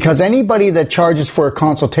 Because anybody that charges for a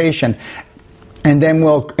consultation and then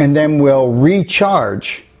will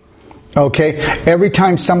recharge, okay, every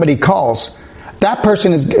time somebody calls, that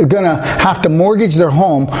person is going to have to mortgage their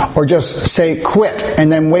home or just say quit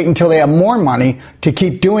and then wait until they have more money to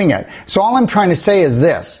keep doing it. So all I'm trying to say is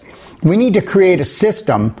this. We need to create a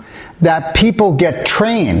system that people get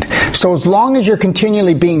trained. So as long as you're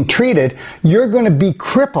continually being treated, you're going to be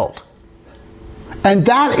crippled. And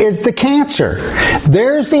that is the cancer.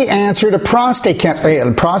 There's the answer to prostate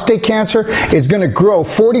cancer. Prostate cancer is going to grow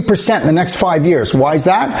 40% in the next 5 years. Why is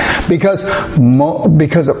that? Because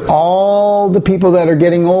of all the people that are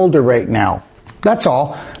getting older right now. That's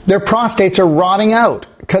all. Their prostates are rotting out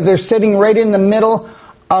because they're sitting right in the middle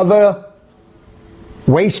of a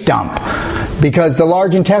waste dump because the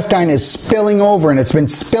large intestine is spilling over, and it's been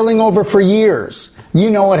spilling over for years.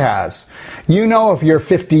 You know it has. You know if you're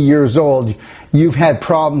 50 years old, you've had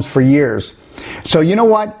problems for years. So you know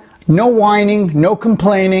what? No whining, no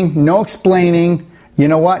complaining, no explaining. You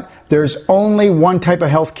know what? There's only one type of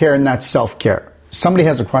health care, and that's self-care. Somebody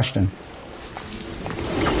has a question.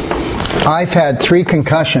 I've had 3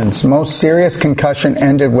 concussions. Most serious concussion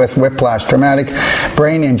ended with whiplash, traumatic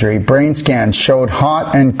brain injury. Brain scans showed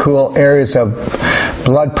hot and cool areas of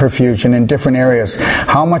blood perfusion in different areas.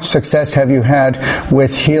 How much success have you had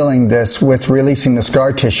with healing this, with releasing the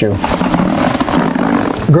scar tissue?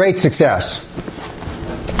 Great success.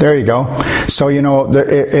 There you go. So, you know,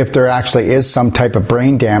 if there actually is some type of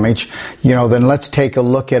brain damage, you know, then let's take a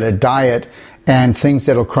look at a diet and things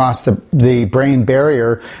that will cross the brain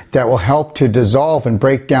barrier that will help to dissolve and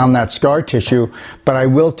break down that scar tissue. But I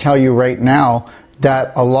will tell you right now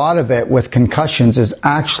that a lot of it with concussions is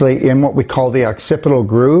actually in what we call the occipital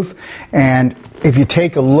groove. And if you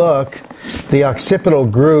take a look, the occipital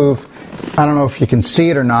groove, I don't know if you can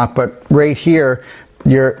see it or not, but right here,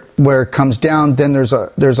 where it comes down, then there's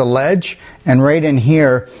a ledge, and right in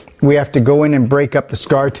here we have to go in and break up the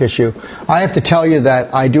scar tissue. I have to tell you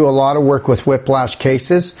that I do a lot of work with whiplash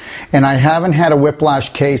cases, and I haven't had a whiplash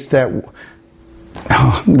case that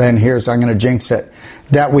I'm going to jinx it,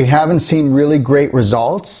 that we haven't seen really great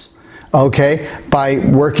results, okay, by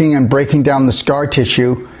working and breaking down the scar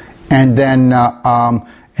tissue and then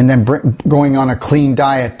going on a clean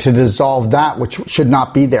diet to dissolve that which should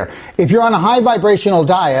not be there. If you're on a high vibrational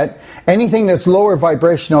diet, anything that's lower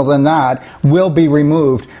vibrational than that will be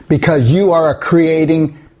removed because you are a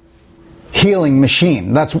creating healing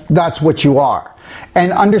machine. That's what you are.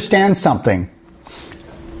 And understand something.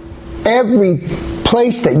 Every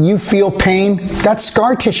place that you feel pain, that's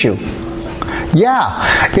scar tissue.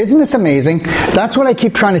 Yeah, isn't this amazing? That's what I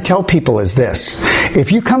keep trying to tell people is this.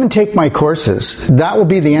 If you come and take my courses, that will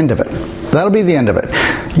be the end of it. That'll be the end of it.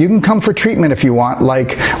 You can come for treatment if you want.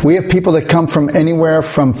 Like, we have people that come from anywhere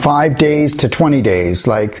from 5 days to 20 days.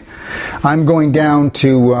 Like, I'm going down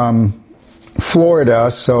to Florida,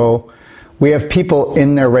 so we have people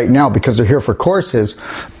in there right now because they're here for courses.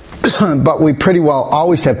 But we pretty well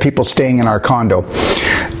always have people staying in our condo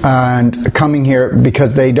and coming here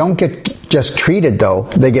because they don't get just treated, though.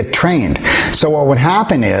 They get trained. So what would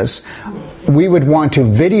happen is we would want to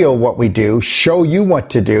video what we do, show you what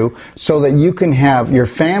to do so that you can have your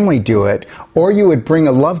family do it, or you would bring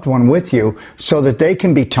a loved one with you so that they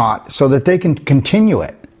can be taught, so that they can continue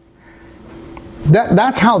it.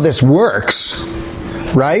 That's how this works,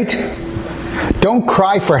 right? Don't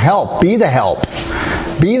cry for help. Be the help.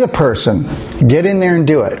 Be the person. Get in there and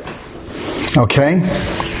do it. Okay?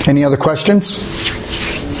 Any other questions?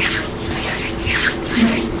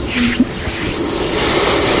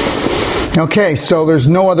 Okay, so there's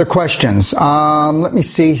no other questions. Let me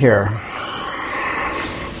see here.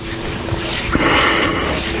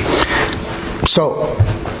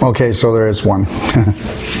 So there is one.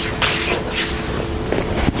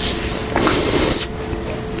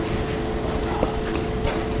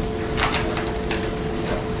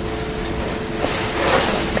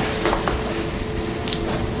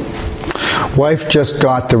 Wife just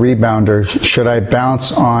got the rebounder. Should I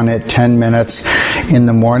bounce on it 10 minutes in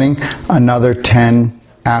the morning, another 10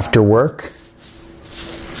 after work?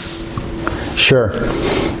 Sure.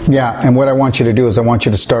 Yeah, and what I want you to do is I want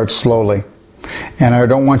you to start slowly. And I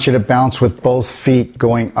don't want you to bounce with both feet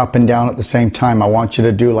going up and down at the same time. I want you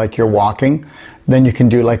to do like you're walking. Then you can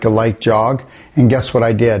do like a light jog. And guess what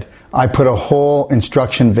I did? I put a whole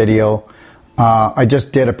instruction video. I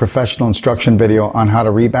just did a professional instruction video on how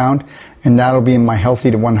to rebound. And that'll be in my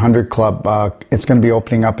Healthy to 100 Club. It's going to be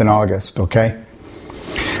opening up in August, okay?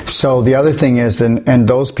 So the other thing is, and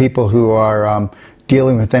those people who are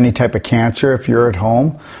dealing with any type of cancer, if you're at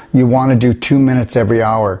home, you want to do 2 minutes every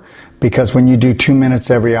hour. Because when you do 2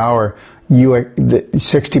 minutes every hour,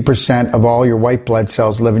 60% of all your white blood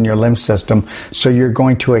cells live in your lymph system. So you're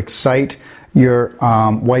going to excite your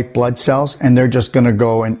white blood cells, and they're just going to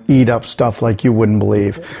go and eat up stuff like you wouldn't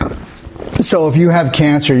believe. So if you have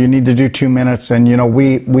cancer, you need to do 2 minutes. And,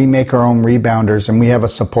 we make our own rebounders, and we have a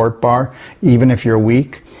support bar, even if you're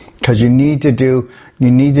weak, because you need to do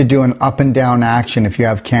an up and down action if you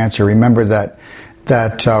have cancer. Remember that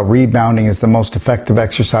rebounding is the most effective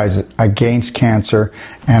exercise against cancer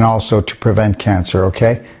and also to prevent cancer,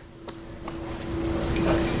 okay?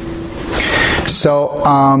 So,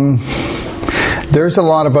 there's a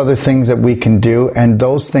lot of other things that we can do, and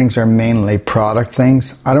those things are mainly product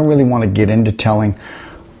things. I don't really want to get into telling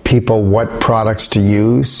people what products to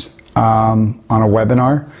use on a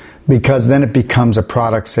webinar, because then it becomes a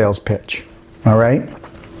product sales pitch, all right?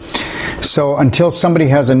 So until somebody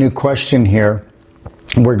has a new question here,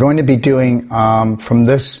 we're going to be doing, from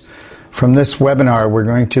this webinar, we're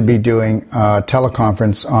going to be doing a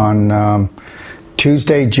teleconference on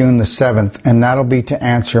Tuesday, June the 7th, and that'll be to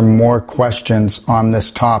answer more questions on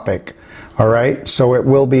this topic. All right? So it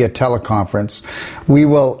will be a teleconference. We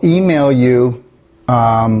will email you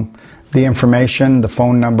the information, the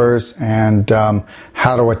phone numbers, and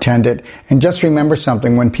how to attend it. And just remember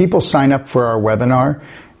something. When people sign up for our webinar,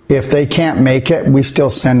 if they can't make it, we still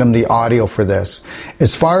send them the audio for this.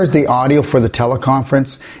 As far as the audio for the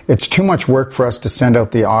teleconference, it's too much work for us to send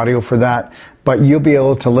out the audio for that, but you'll be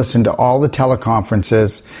able to listen to all the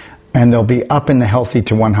teleconferences, and they'll be up in the Healthy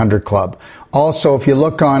to 100 Club. Also, if you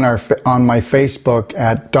look on my Facebook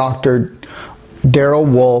at Dr. Daryl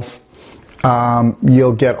Wolf,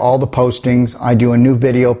 you'll get all the postings. I do a new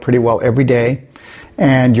video pretty well every day.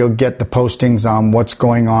 And you'll get the postings on what's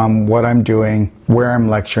going on, what I'm doing, where I'm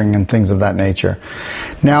lecturing, and things of that nature.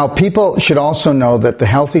 Now, people should also know that the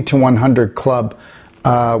Healthy to 100 Club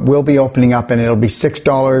will be opening up, and it'll be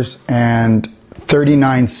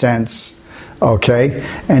 $6.39, okay?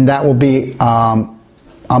 And that will be a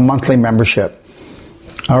monthly membership,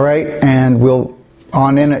 all right? And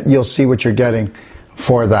in it, you'll see what you're getting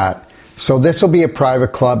for that. So this will be a private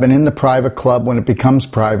club, and in the private club, when it becomes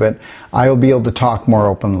private, I will be able to talk more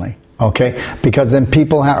openly, okay? Because then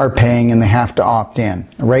people are paying and they have to opt in.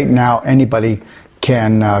 Right now, anybody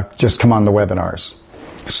can just come on the webinars.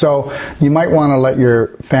 So you might want to let your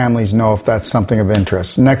families know if that's something of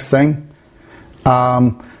interest. Next thing,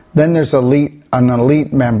 then there's an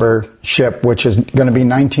elite membership, which is going to be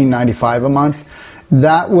 $19.95 a month.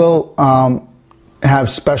 That will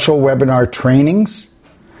have special webinar trainings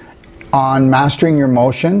on mastering your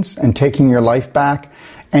emotions and taking your life back,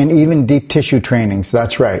 and even deep tissue trainings.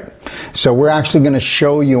 That's right. So we're actually going to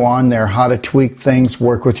show you on there how to tweak things,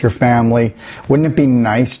 work with your family. Wouldn't it be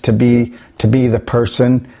nice to be the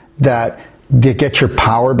person that get your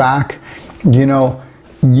power back?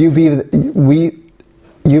 You've either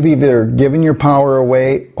given your power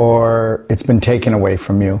away or it's been taken away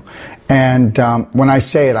from you. And when I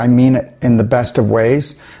say it, I mean it in the best of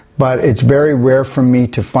ways. But it's very rare for me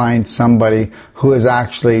to find somebody who has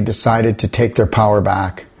actually decided to take their power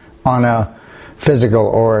back on a physical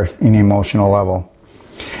or an emotional level.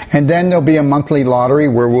 And then there'll be a monthly lottery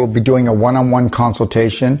where we'll be doing a one-on-one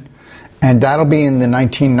consultation, and that'll be in the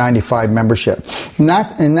 $19.95 membership. And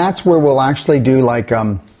that's where we'll actually do like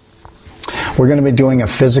We're going to be doing a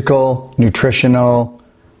physical, nutritional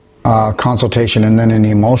consultation and then an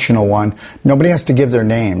emotional one. Nobody has to give their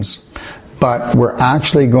names, but we're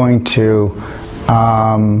actually going to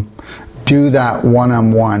do that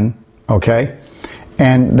one-on-one, okay?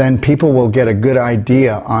 And then people will get a good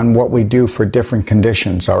idea on what we do for different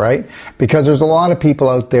conditions, all right? Because there's a lot of people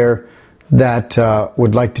out there that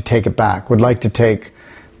would like to take it back, would like to take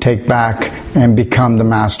back and become the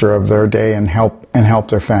master of their day and help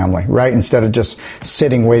their family, right? Instead of just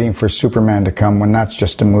sitting waiting for Superman to come when that's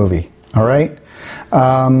just a movie, all right?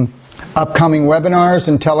 Upcoming webinars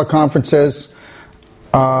and teleconferences,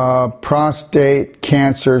 prostate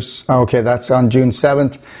cancers, okay, that's on June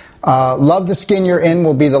 7th. Love the Skin You're In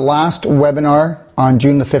will be the last webinar on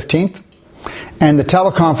June the 15th. And the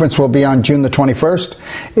teleconference will be on June the 21st.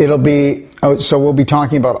 It'll be, so we'll be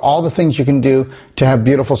talking about all the things you can do to have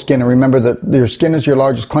beautiful skin. And remember that your skin is your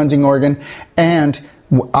largest cleansing organ. And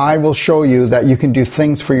I will show you that you can do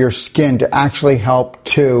things for your skin to actually help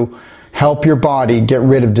your body get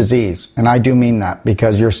rid of disease. And I do mean that,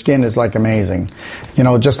 because your skin is like amazing. You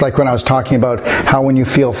know, just like when I was talking about how when you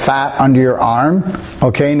feel fat under your arm,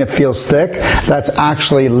 okay, and it feels thick, that's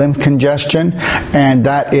actually lymph congestion, and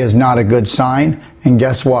that is not a good sign. And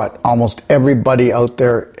guess what? Almost everybody out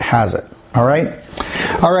there has it. All right?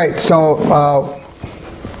 All right, so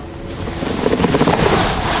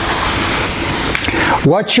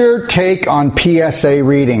what's your take on PSA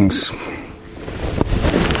readings?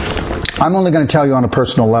 I'm only going to tell you on a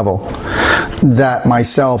personal level that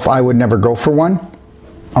myself, I would never go for one.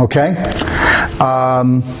 Okay?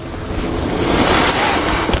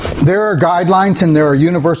 There are guidelines and there are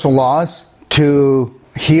universal laws to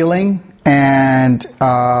healing and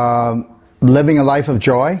living a life of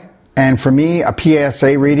joy. And for me, a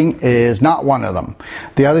PSA reading is not one of them.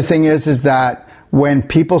 The other thing is that when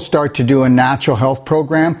people start to do a natural health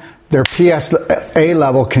program, their PSA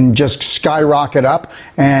level can just skyrocket up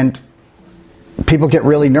and people get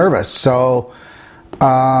really nervous. So,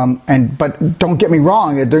 but don't get me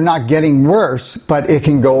wrong, they're not getting worse, but it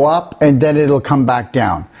can go up and then it'll come back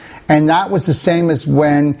down. And that was the same as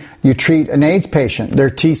when you treat an AIDS patient, their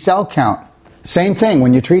T cell count. Same thing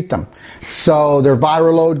when you treat them. So their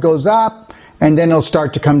viral load goes up and then it'll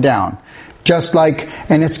start to come down. Just like,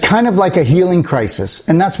 and it's kind of like a healing crisis.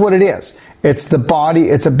 And that's what it is. It's the body,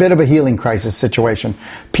 it's a bit of a healing crisis situation.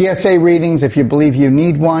 PSA readings, if you believe you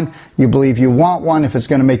need one, you believe you want one, if it's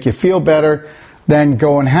going to make you feel better, then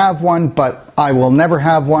go and have one, but I will never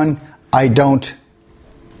have one. I've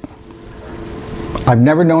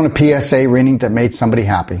never known a PSA reading that made somebody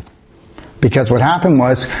happy. Because what happened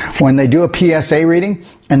was, when they do a PSA reading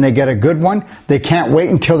and they get a good one, they can't wait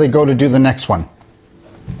until they go to do the next one.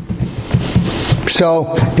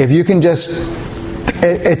 So, if you can just...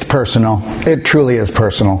 It's personal. It truly is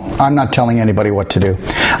personal. I'm not telling anybody what to do.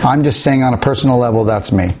 I'm just saying on a personal level,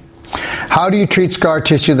 that's me. How do you treat scar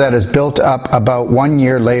tissue that is built up about 1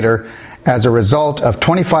 year later as a result of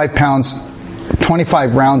 25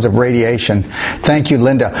 rounds of radiation? Thank you,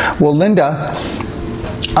 Linda. Well, Linda,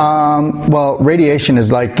 radiation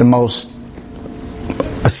is like the most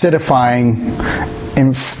acidifying,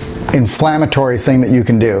 inflammatory thing that you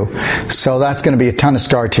can do. So that's going to be a ton of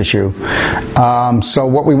scar tissue. So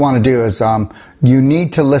what we want to do is you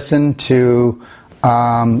need to listen to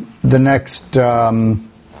the next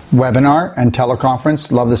webinar and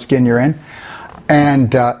teleconference, Love the Skin You're In.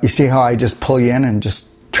 And you see how I just pull you in and just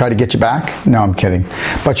try to get you back? No, I'm kidding.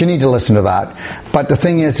 But you need to listen to that. But the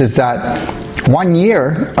thing is that 1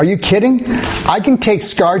 year? Are you kidding? I can take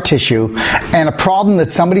scar tissue and a problem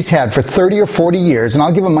that somebody's had for 30 or 40 years, and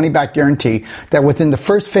I'll give a money-back guarantee that within the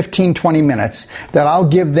first 15, 20 minutes, that I'll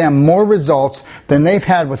give them more results than they've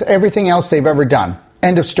had with everything else they've ever done.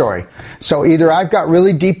 End of story. So either I've got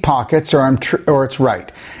really deep pockets or it's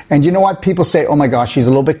right. And you know what? People say, oh my gosh, he's a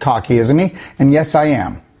little bit cocky, isn't he? And yes, I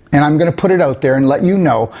am. And I'm going to put it out there and let you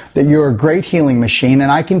know that you're a great healing machine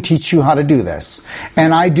and I can teach you how to do this.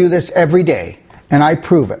 And I do this every day and I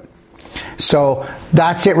prove it. So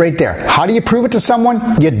that's it right there. How do you prove it to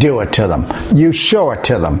someone? You do it to them. You show it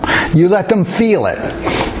to them. You let them feel it.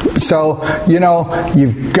 So, you know,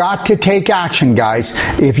 you've got to take action, guys.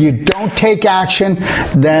 If you don't take action,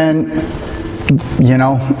 then, you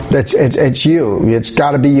know, it's you. It's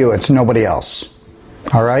got to be you. It's nobody else.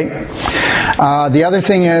 All right? The other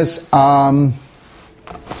thing is, we're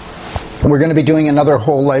going to be doing another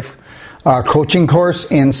whole life coaching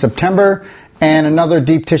course in September and another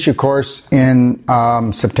deep tissue course in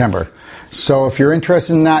September. So if you're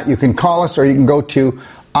interested in that, you can call us or you can go to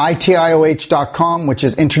itioh.com, which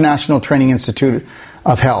is International Training Institute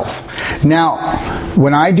of health. Now,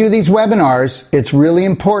 when I do these webinars, it's really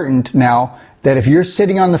important now that if you're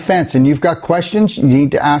sitting on the fence and you've got questions, you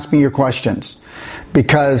need to ask me your questions.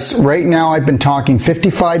 Because right now I've been talking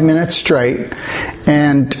 55 minutes straight,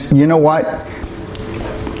 and you know what?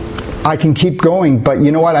 I can keep going, but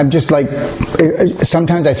you know what? I'm just like,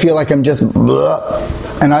 sometimes I feel like I'm just,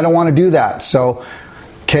 and I don't want to do that. So,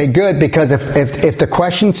 okay, good, because if the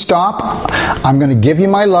questions stop, I'm going to give you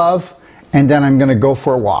my love, and then I'm going to go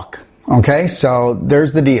for a walk. Okay, so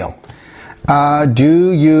there's the deal.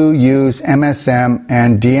 Do you use MSM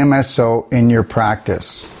and DMSO in your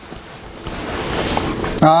practice?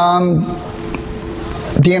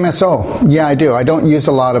 DMSO, yeah, I do. I don't use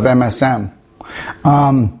a lot of MSM.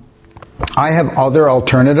 I have other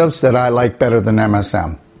alternatives that I like better than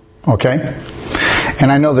MSM. Okay?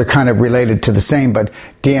 And I know they're kind of related to the same, but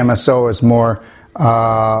DMSO is more,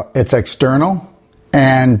 it's external,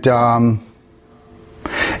 and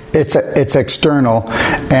it's external,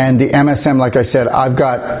 and the MSM, like I said, I've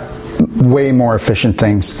got way more efficient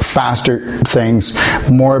things, faster things,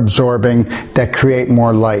 more absorbing, that create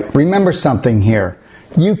more light. Remember something here.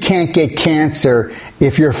 You can't get cancer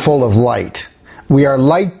if you're full of light. We are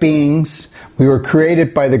light beings. We were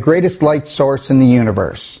created by the greatest light source in the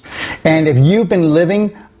universe. And if you've been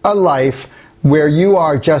living a life where you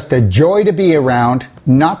are just a joy to be around,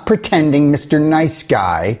 not pretending Mr. Nice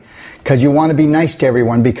Guy, because you want to be nice to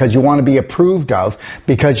everyone, because you want to be approved of,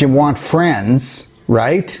 because you want friends,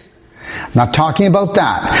 right? I'm not talking about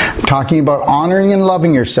that. I'm talking about honoring and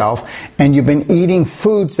loving yourself, and you've been eating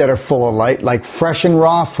foods that are full of light, like fresh and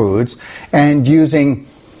raw foods, and using...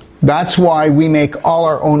 That's why we make all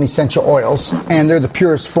our own essential oils, and they're the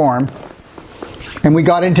purest form. And we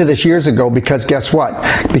got into this years ago because guess what?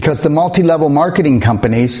 Because the multi-level marketing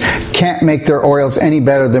companies can't make their oils any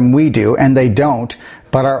better than we do, and they don't,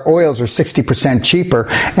 but our oils are 60% cheaper.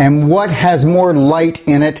 And what has more light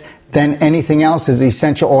in it than anything else is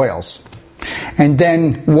essential oils. And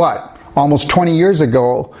then what? Almost 20 years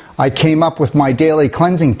ago, I came up with my daily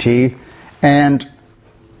cleansing tea, and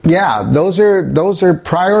yeah, those are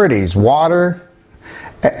priorities. Water's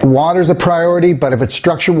a priority, but if it's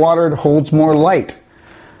structured water, it holds more light.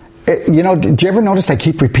 Do you ever notice I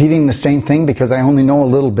keep repeating the same thing because I only know a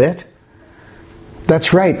little bit?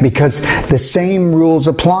 That's right, because the same rules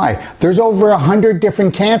apply. There's over 100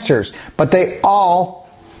 different cancers, but they all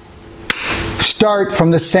start from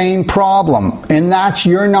the same problem, and that's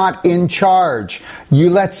you're not in charge. You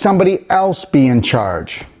let somebody else be in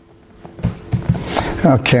charge.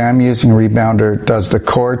 Okay, I'm using Rebounder. Does the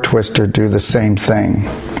core twister do the same thing?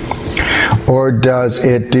 Or does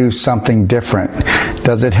it do something different?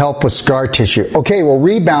 Does it help with scar tissue? Okay, well,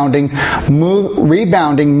 rebounding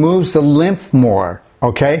moves the lymph more,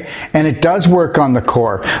 okay? And it does work on the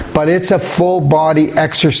core, but it's a full body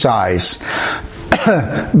exercise.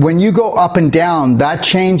 When you go up and down, that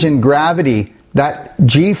change in gravity, that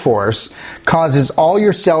G-force, causes all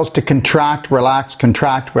your cells to contract, relax,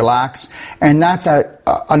 and that's an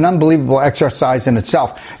unbelievable exercise in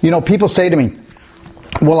itself. People say to me,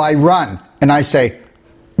 well, I run, and I say,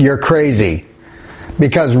 you're crazy.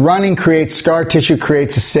 Because running creates scar tissue,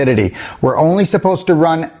 creates acidity. We're only supposed to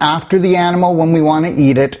run after the animal when we want to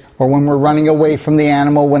eat it, or when we're running away from the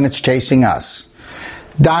animal when it's chasing us.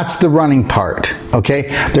 That's the running part, okay?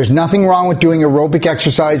 There's nothing wrong with doing aerobic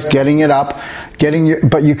exercise, getting it up,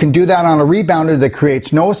 but you can do that on a rebounder that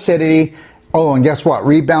creates no acidity. Oh, and guess what?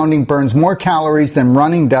 Rebounding burns more calories than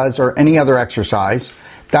running does or any other exercise.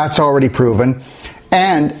 That's already proven.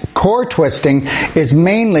 And core twisting is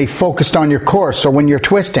mainly focused on your core, so when you're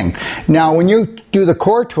twisting. Now, when you do the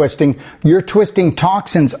core twisting, you're twisting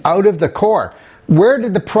toxins out of the core. Where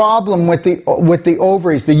did the problem with the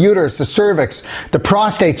ovaries, the uterus, the cervix, the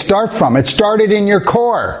prostate start from? It started in your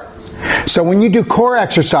core. So when you do core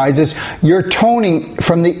exercises, you're toning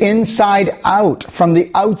from the inside out, from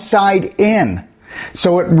the outside in.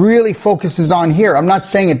 So it really focuses on here. I'm not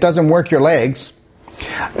saying it doesn't work your legs.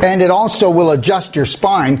 And it also will adjust your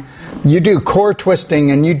spine. You do core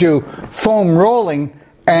twisting and you do foam rolling,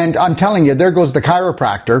 and I'm telling you, there goes the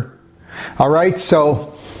chiropractor. All right,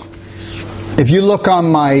 so if you look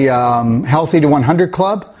on my Healthy to 100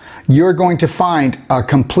 Club, you're going to find a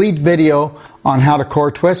complete video on how to core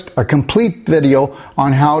twist, a complete video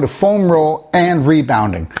on how to foam roll and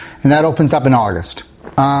rebounding. And that opens up in August.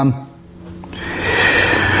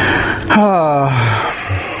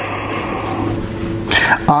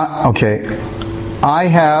 Okay. I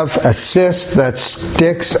have a cyst that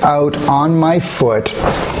sticks out on my foot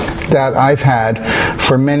that I've had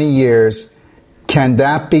for many years. Can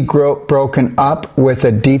that be broken up with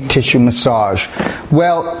a deep tissue massage?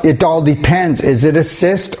 Well, it all depends. Is it a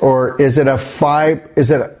cyst or is it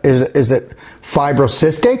is it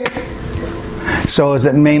fibrocystic? So is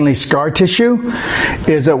it mainly scar tissue?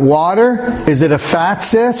 Is it water? Is it a fat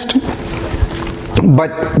cyst?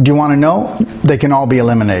 But do you want to know? They can all be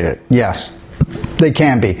eliminated. Yes, they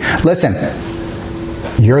can be. Listen,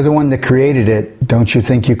 you're the one that created it. Don't you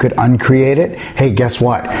think you could uncreate it? Hey, guess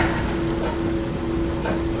what?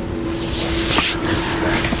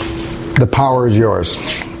 The power is yours.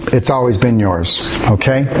 It's always been yours.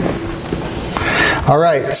 Okay? All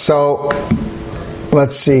right, so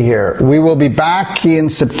let's see here. We will be back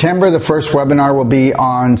in September. The first webinar will be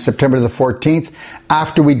on September the 14th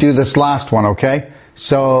after we do this last one, okay?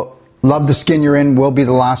 So, Love the Skin You're In will be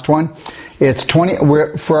the last one. It's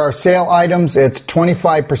for our sale items, it's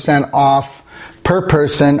 25% off per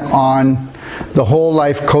person on the Whole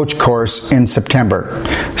Life Coach course in September.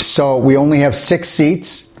 So, we only have 6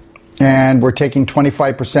 seats. And we're taking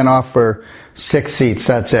 25% off for 6 seats.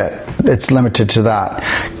 That's it. It's limited to that.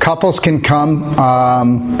 Couples can come.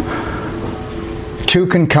 2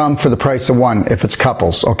 can come for the price of 1 if it's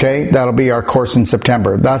couples. Okay? That'll be our course in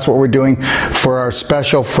September. That's what we're doing for our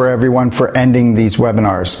special for everyone for ending these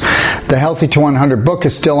webinars. The Healthy to 100 book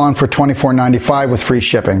is still on for $24.95 with free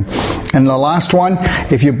shipping. And the last one,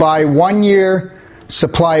 if you buy 1 year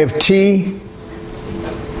supply of tea,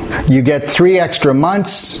 you get 3 extra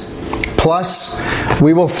months. Plus,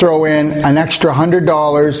 we will throw in an extra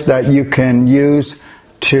 $100 that you can use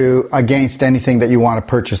against anything that you want to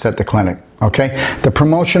purchase at the clinic. Okay? The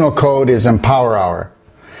promotional code is Empower Hour.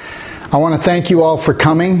 I want to thank you all for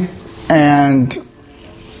coming, and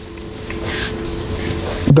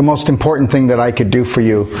the most important thing that I could do for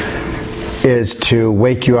you is to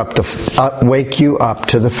wake you up to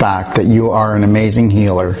the fact that you are an amazing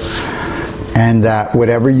healer, and that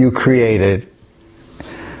whatever you created,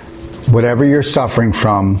 whatever you're suffering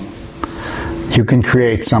from, you can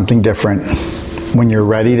create something different. When you're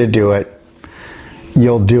ready to do it,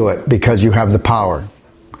 you'll do it because you have the power.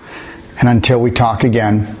 And until we talk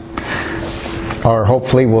again, or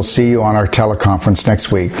hopefully we'll see you on our teleconference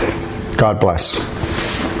next week. God bless.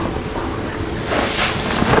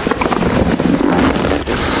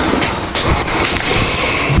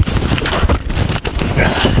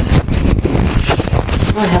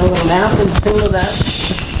 I have a little mouth and fill of that.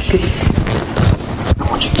 No,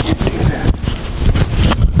 you can't do that.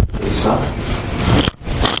 Stop.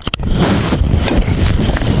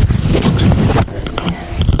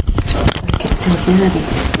 It's still heavy.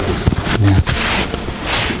 Yeah.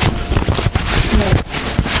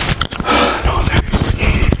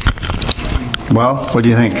 Well, what do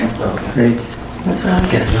you think? That's what I'm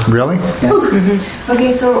getting. Really?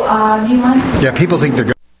 Okay, so do you mind? Yeah, people think they're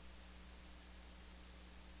good.